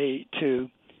CIA to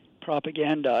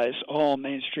propagandize all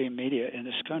mainstream media in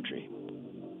this country.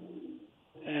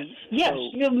 And yes, so,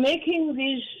 you're making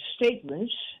these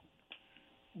statements,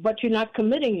 but you're not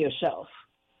committing yourself.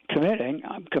 Committing?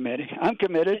 I'm committed. No,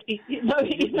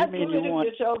 you're not committing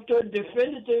yourself to a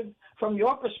definitive, from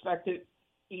your perspective,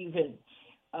 even.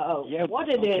 What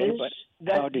it is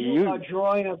that you are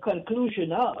drawing a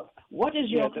conclusion of. What is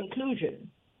your conclusion?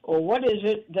 Or what is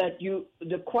it that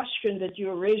the question that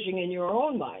you're raising in your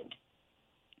own mind?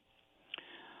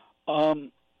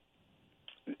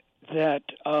 That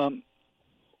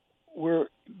we're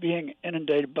being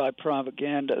inundated by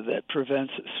propaganda that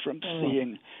prevents us from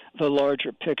seeing the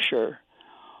larger picture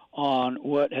on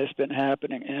what has been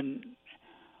happening in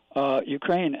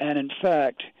Ukraine. And in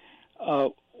fact,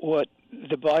 what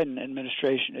the Biden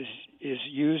administration is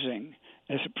using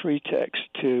as a pretext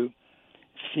to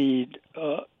feed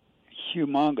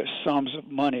humongous sums of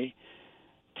money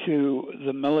to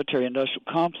the military-industrial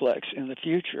complex in the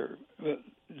future.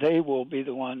 They will be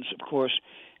the ones, of course,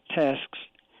 tasked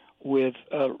with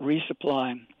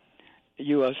resupplying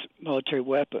U.S. military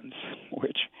weapons,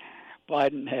 which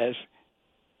Biden has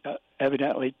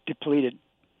evidently depleted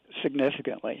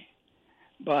significantly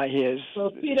by his...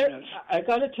 Well, Peter, I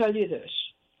got to tell you this.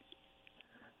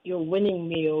 You're winning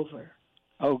me over.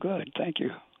 Oh, good. Thank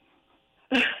you.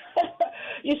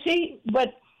 You see,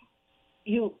 but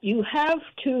you have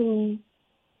to,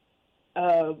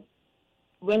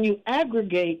 when you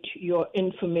aggregate your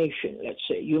information, let's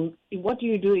say, what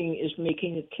you're doing is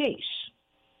making a case.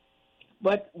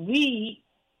 But we,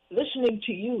 listening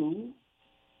to you,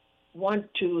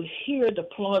 want to hear the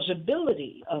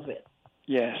plausibility of it.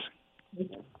 Yes.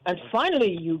 And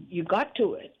finally, you got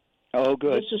to it. Oh,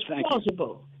 good. This is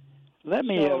plausible. Let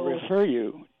me refer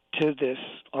you to this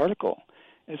article.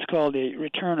 It's called The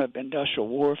Return of Industrial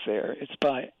Warfare. It's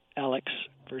by Alex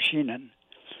Vershinin.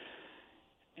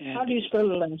 And how do you spell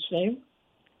the last name?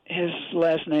 His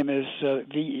last name is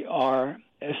Vershin.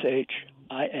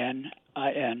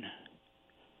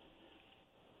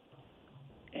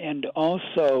 And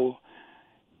also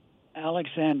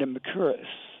Alexander Mercouris.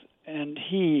 And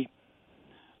he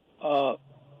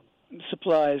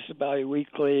supplies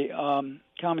bi-weekly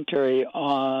commentaries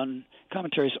on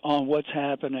what's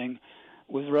happening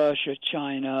with Russia,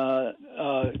 China,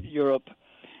 Europe,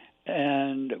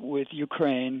 and with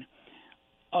Ukraine.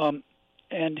 And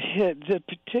the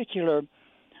particular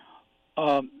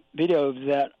video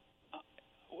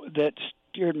that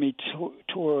steered me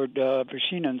toward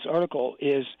Vershinin's article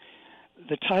is,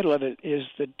 the title of it is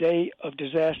 "The Day of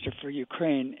Disaster for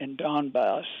Ukraine in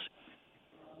Donbass.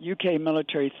 UK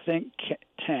military think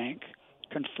tank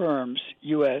confirms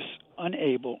U.S.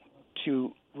 unable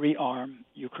to rearm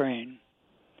Ukraine."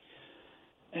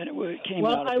 And it came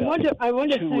out about I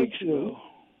want to 2 thank weeks you ago.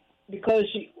 because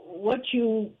what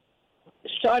you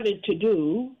started to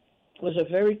do was a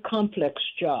very complex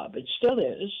job. It still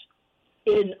is,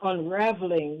 in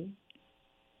unraveling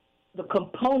the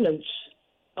components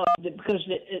of because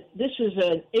this is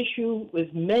an issue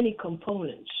with many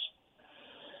components.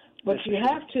 But you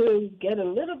have to get a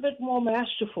little bit more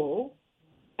masterful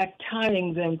at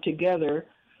tying them together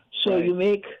so you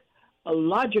make a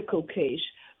logical case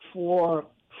for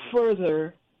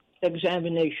further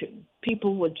examination.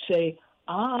 People would say,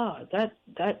 that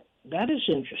is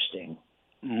interesting.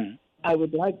 Mm-hmm. I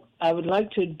would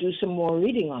like to do some more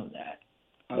reading on that.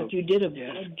 But you did a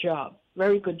good job.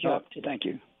 Very good job today. Thank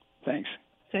you. Thanks.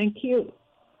 Thank you.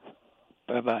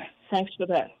 Bye-bye. Thanks for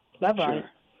that. Bye-bye. Sure.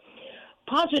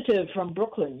 Positive from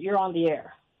Brooklyn. You're on the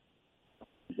air.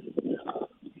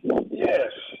 Yes.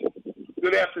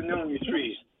 Good afternoon, you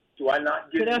trees. Do I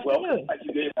not get a welcome like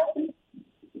you gave Harvey?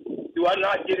 Do I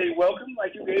not get a welcome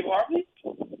like you gave Harvey?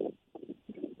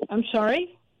 I'm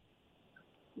sorry?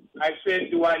 I said,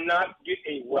 do I not get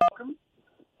a welcome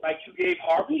like you gave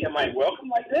Harvey? Am I welcome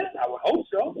like that? I would hope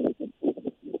so.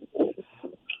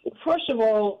 First of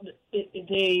all,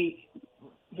 the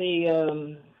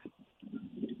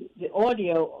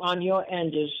audio on your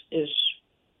end is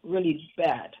really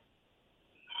bad.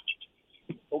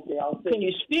 Okay, Can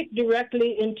you speak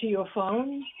directly into your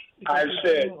phone? I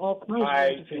said, what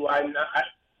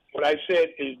I said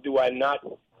is, do I not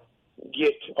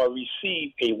get or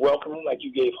receive a welcome like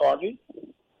you gave Harvey?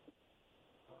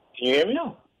 Can you hear me?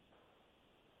 No.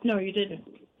 No, you didn't.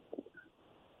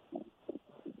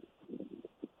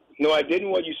 No, I didn't.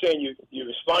 What you saying? You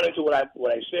responded to what I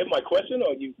said, my question,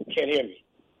 or you can't hear me?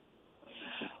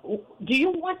 Do you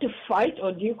want to fight,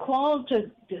 or do you call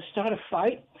to start a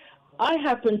fight? I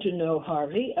happen to know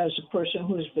Harvey as a person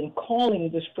who has been calling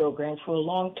this program for a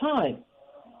long time.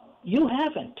 You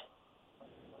haven't.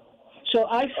 So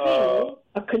I feel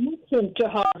a connection to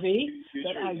Harvey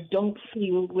that I don't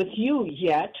feel with you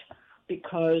yet,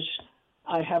 because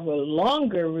I have a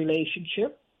longer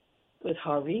relationship with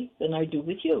Harvey than I do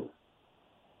with you.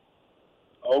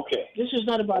 Okay. This is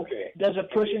not about, does a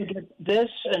person get this,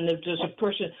 and if there's a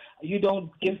person, you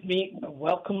don't give me a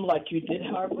welcome like you did,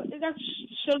 Harvey. That's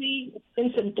silly,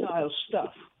 infantile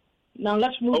stuff. Now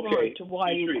let's move on to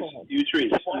why you called.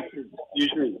 Utrice.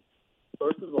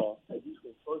 First of all,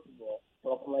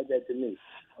 talking like that to me.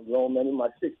 I'm a grown man in my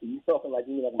 60s. You talking like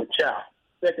me like I'm a child.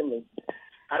 Secondly,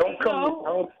 I don't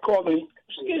call them.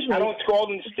 Excuse me. I don't call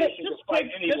them stations to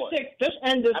fight anyone. Just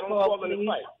end this I don't call, call them to please.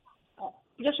 fight.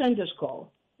 Just end this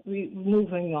call. We're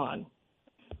moving on.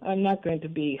 I'm not going to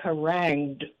be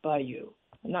harangued by you.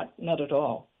 Not at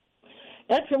all.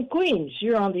 Ed from Queens,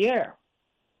 you're on the air.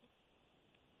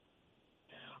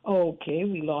 Okay,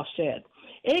 we lost Ed.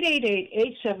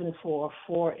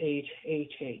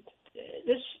 888-874-4888.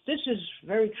 This is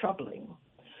very troubling.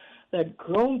 That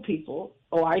grown people,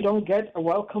 I don't get a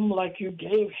welcome like you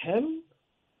gave him?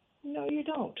 No, you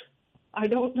don't. I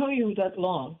don't know you that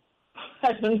long.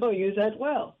 I don't know you that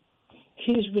well.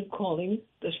 He's been calling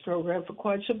this program for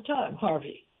quite some time,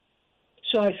 Harvey.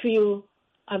 So I feel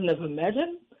I've never met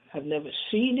him. I've never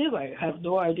seen him. I have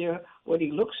no idea what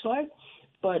he looks like.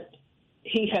 But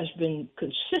he has been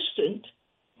consistent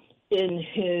in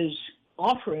his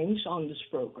offerings on this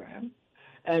program,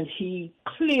 and he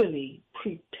clearly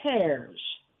prepares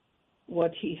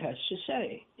what he has to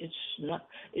say. It's not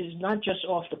just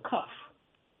off the cuff.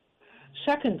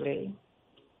 Secondly,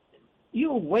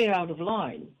 you're way out of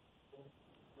line.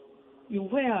 You're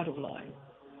way out of line.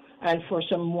 And for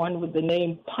someone with the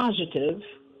name Positive,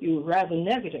 you're rather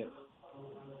negative.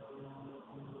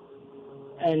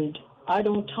 And I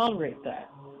don't tolerate that.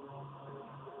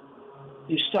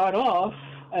 You start off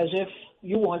as if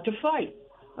you want to fight.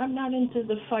 I'm not into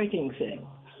the fighting thing.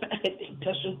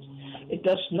 It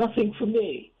does nothing for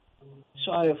me.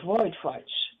 So I avoid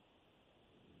fights.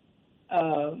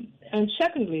 And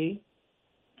secondly,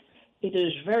 it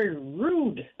is very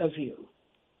rude of you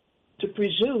to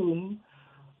presume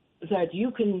that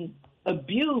you can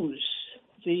abuse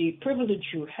the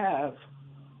privilege you have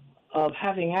of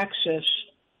having access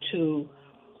to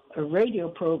a radio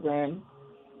program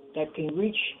that can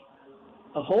reach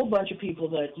a whole bunch of people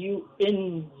that you,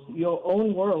 in your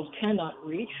own world, cannot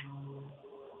reach,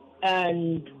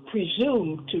 and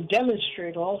presume to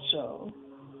demonstrate also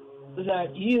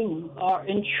that you are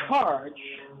in charge,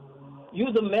 you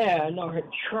the man are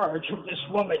in charge of this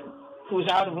woman who's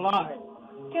out of line.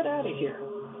 Get out of here.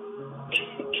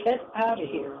 Get out of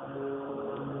here.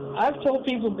 I've told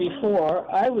people before,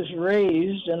 I was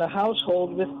raised in a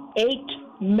household with 8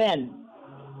 men.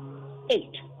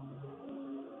 8.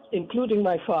 Including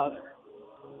my father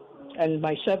and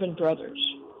my 7 brothers.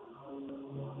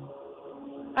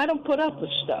 I don't put up with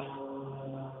stuff.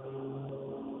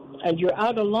 And you're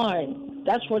out of line.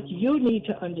 That's what you need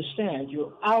to understand.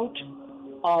 You're out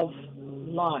of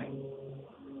line.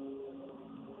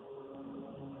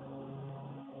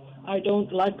 I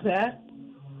don't like that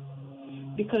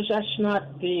because that's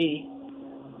not the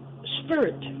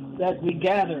spirit that we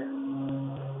gather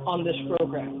on this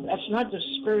program. That's not the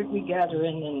spirit we gather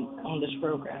in on this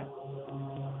program.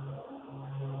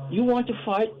 You want to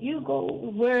fight, you go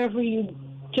wherever you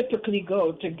typically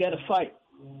go to get a fight.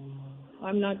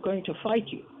 I'm not going to fight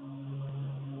you.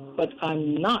 But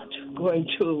I'm not going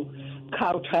to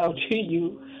kowtow to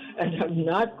you, and I'm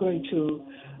not going to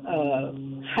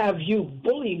have you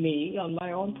bully me on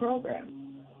my own program.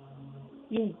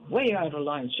 You're way out of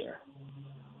line, sir.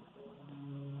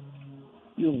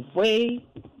 You're way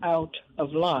out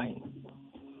of line.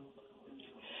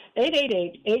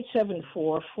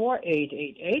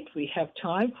 888-874-4888. We have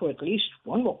time for at least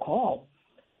one more call,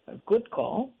 a good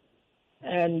call,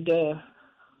 and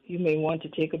you may want to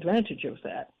take advantage of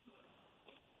that.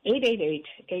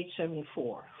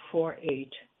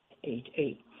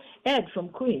 888-874-4888. Ed from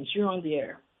Queens, you're on the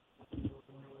air.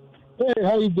 Hey,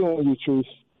 how you doing, you truth?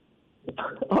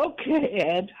 Okay,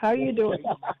 Ed, how you doing?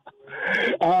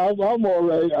 I'm all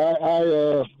right.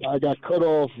 I got cut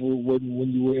off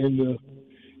when you were in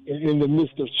the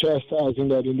midst of chastising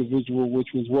that individual,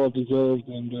 which was well deserved,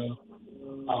 and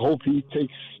I hope he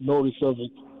takes notice of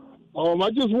it.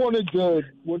 I just wanted to,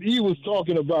 what he was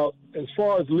talking about as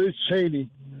far as Liz Cheney.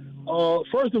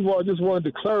 First of all, I just wanted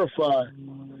to clarify.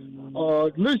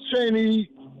 Liz Cheney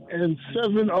and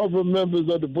 7 other members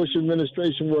of the Bush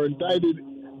administration were indicted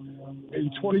in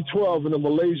 2012 in a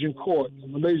Malaysian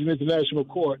International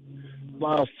Court,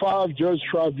 by a 5-judge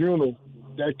tribunal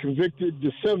that convicted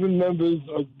the 7 members,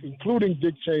 including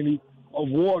Dick Cheney, of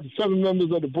war. The 7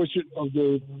 members of the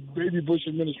baby Bush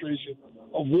administration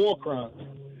of war crimes.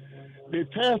 They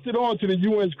passed it on to the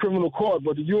UN's criminal court,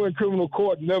 but the UN criminal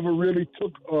court never really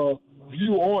took a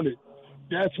view on it.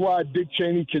 That's why Dick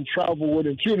Cheney can travel with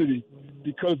impunity,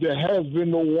 because there has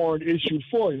been no warrant issued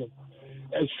for him.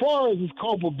 As far as his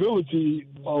culpability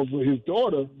of his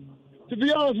daughter, to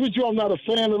be honest with you, I'm not a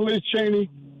fan of Liz Cheney,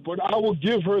 but I will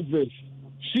give her this.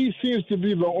 She seems to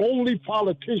be the only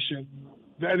politician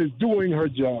that is doing her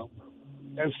job.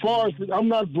 As far as, I'm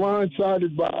not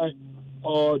blindsided by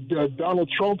Donald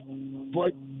Trump,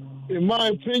 but in my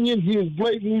opinion, he is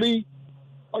blatantly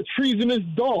a treasonous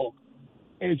dog.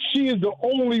 And she is the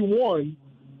only one,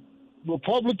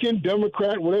 Republican,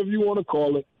 Democrat, whatever you want to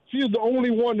call it, she is the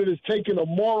only one that has taken a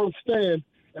moral stand,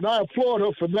 and I applaud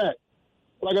her for that.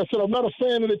 Like I said, I'm not a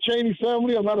fan of the Cheney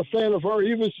family. I'm not a fan of her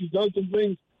either. She's done some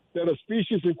things that are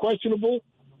specious and questionable,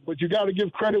 but you got to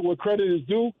give credit where credit is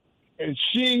due. And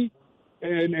she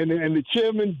and the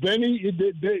chairman, Benny,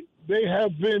 they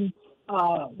have been...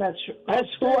 That's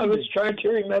who I was trying to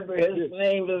remember his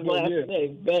name, his last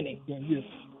name, Benny. Yes.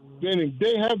 Benny.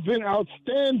 They have been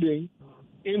outstanding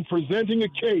in presenting a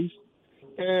case,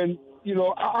 and you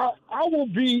know, I will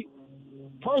be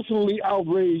personally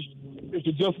outraged if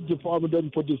the Justice Department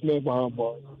doesn't put this man behind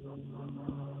bars,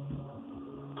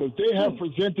 because they have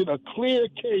presented a clear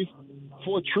case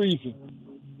for treason.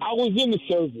 I was in the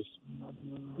service.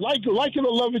 Like it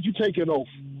or love it, you take an oath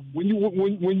when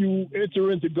you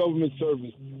enter into government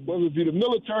service, whether it be the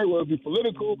military, whether it be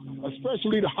political,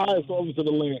 especially the highest office of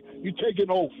the land. You take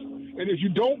an oath. And if you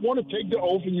don't want to take the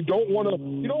oath and you don't want to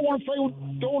play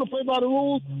by the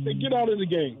rules, then get out of the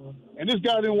game. And this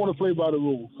guy didn't want to play by the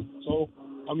rules. So,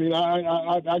 I mean,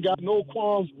 I got no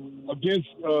qualms against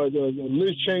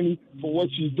Liz Cheney for what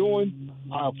she's doing.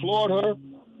 I applaud her.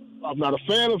 I'm not a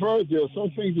fan of her. There are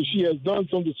some things that she has done,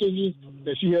 some decisions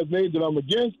that she has made that I'm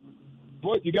against.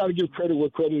 But you got to give credit where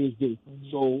credit is due.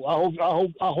 So I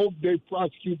hope they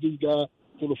prosecute this guy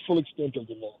to the full extent of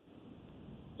the law.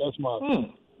 That's my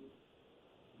opinion.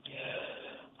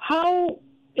 How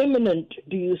imminent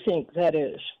do you think that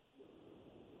is?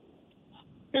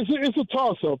 It's a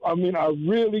toss-up. I mean, I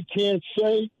really can't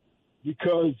say,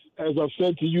 because, as I've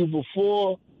said to you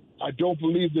before, I don't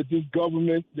believe that this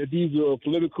government, that these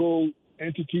political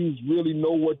entities really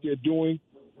know what they're doing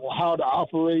or how to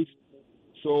operate.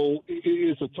 So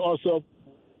it's a toss-up.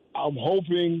 I'm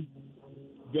hoping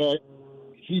that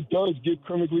he does get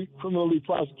criminally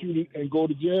prosecuted and go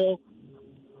to jail,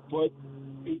 but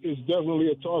it's definitely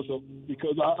a toss-up,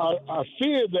 because I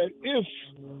fear that if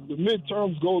the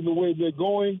midterms go the way they're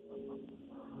going,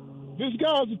 this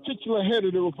guy's a titular head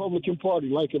of the Republican Party,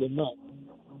 like it or not.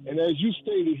 And as you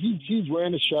stated, he's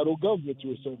ran a shadow government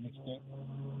to a certain extent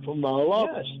from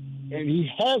Mar-a-Lago. Yes. And he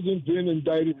hasn't been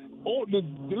indicted.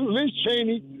 Liz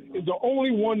Cheney is the only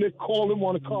one that called him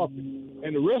on the carpet.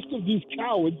 And the rest of these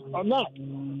cowards are not,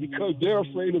 because they're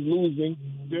afraid of losing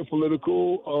their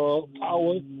political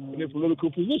power and their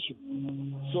political position.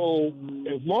 So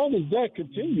as long as that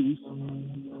continues,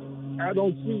 I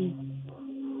don't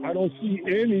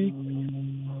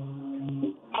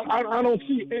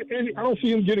see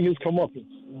him getting his comeuppance,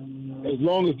 as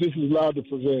long as this is allowed to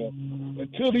prevail.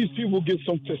 Until these people get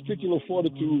some testicular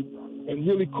fortitude and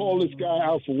really call this guy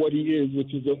out for what he is,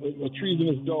 which is a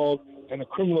treasonous dog and a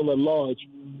criminal at large,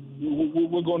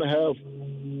 we're going to have.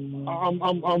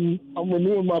 I'm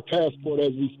renewing my passport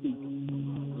as we speak,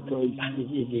 because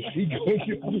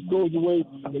if this goes the way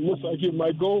it looks like it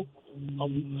might go,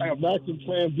 I'm acting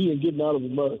Plan B and getting out of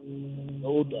America.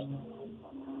 No doubt.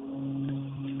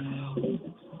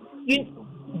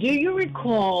 Do you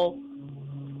recall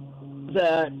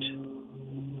that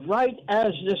right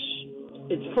as this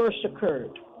it first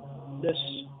occurred,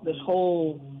 this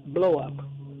whole blow up,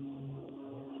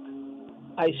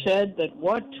 I said that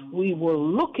what we were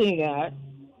looking at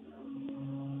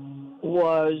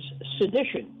was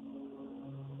sedition.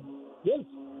 Yes.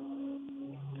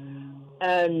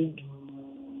 And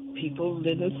people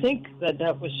didn't think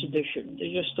that was sedition.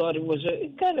 They just thought it was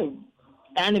a kind of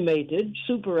animated,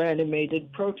 super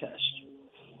animated protest.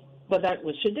 But that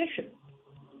was sedition.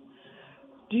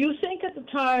 Do you think at the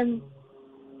time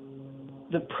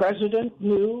the president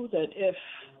knew that if,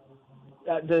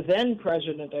 the then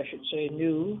president, I should say,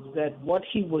 knew that what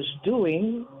he was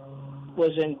doing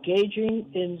was engaging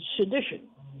in sedition?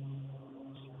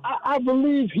 I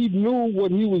believe he knew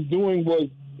what he was doing was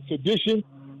sedition,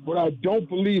 but I don't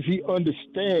believe he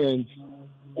understands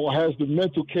or has the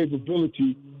mental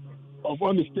capability of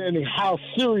understanding how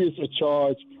serious a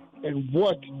charge and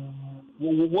what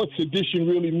sedition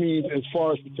really means as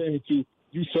far as pertaining to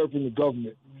usurping the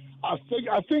government. I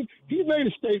think he made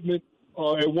a statement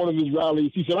at one of his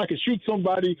rallies. He said, "I could shoot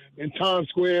somebody in Times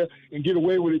Square and get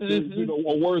away with it,"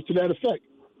 or words to that effect.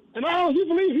 And I honestly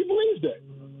believe he believes that.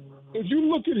 If you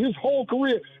look at his whole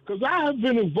career, because I have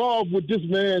been involved with this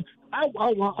man. I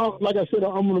like I said,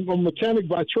 I'm a mechanic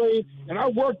by trade, and I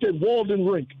worked at Walden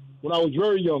Rink when I was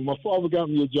very young. My father got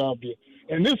me a job there.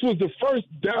 And this was the first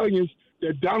dalliance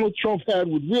that Donald Trump had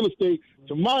with real estate,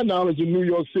 to my knowledge, in New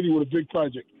York City with a big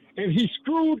project. And he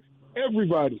screwed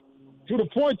everybody to the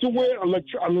point to where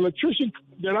an electrician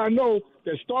that I know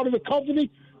that started a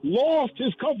company lost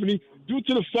his company due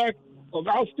to the fact of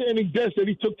outstanding debts that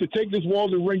he took to take this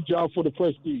Walden Rink job for the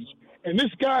prestige. And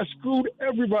this guy screwed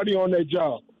everybody on that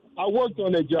job. I worked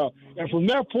on that job. And from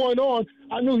that point on,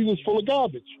 I knew he was full of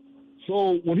garbage.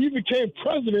 So when he became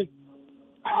president,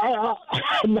 I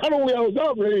not only I was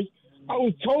outraged, I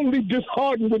was totally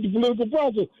disheartened with the political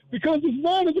process because this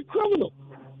man is a criminal.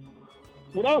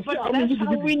 But that's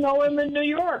how we know him in New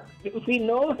York. We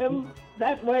know him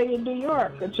that way in New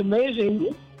York. It's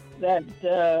amazing that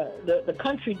the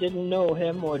country didn't know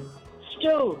him, or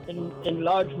still in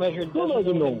large measure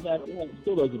doesn't know him that way.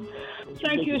 Still doesn't.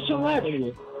 Thank you so much.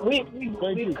 Anyway.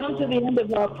 We've come to the end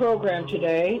of our program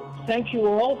today. Thank you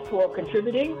all for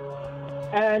contributing,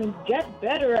 and get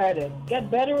better at it. Get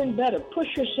better and better. Push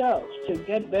yourselves to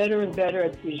get better and better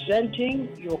at presenting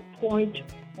your point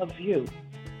of view.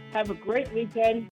 Have a great weekend.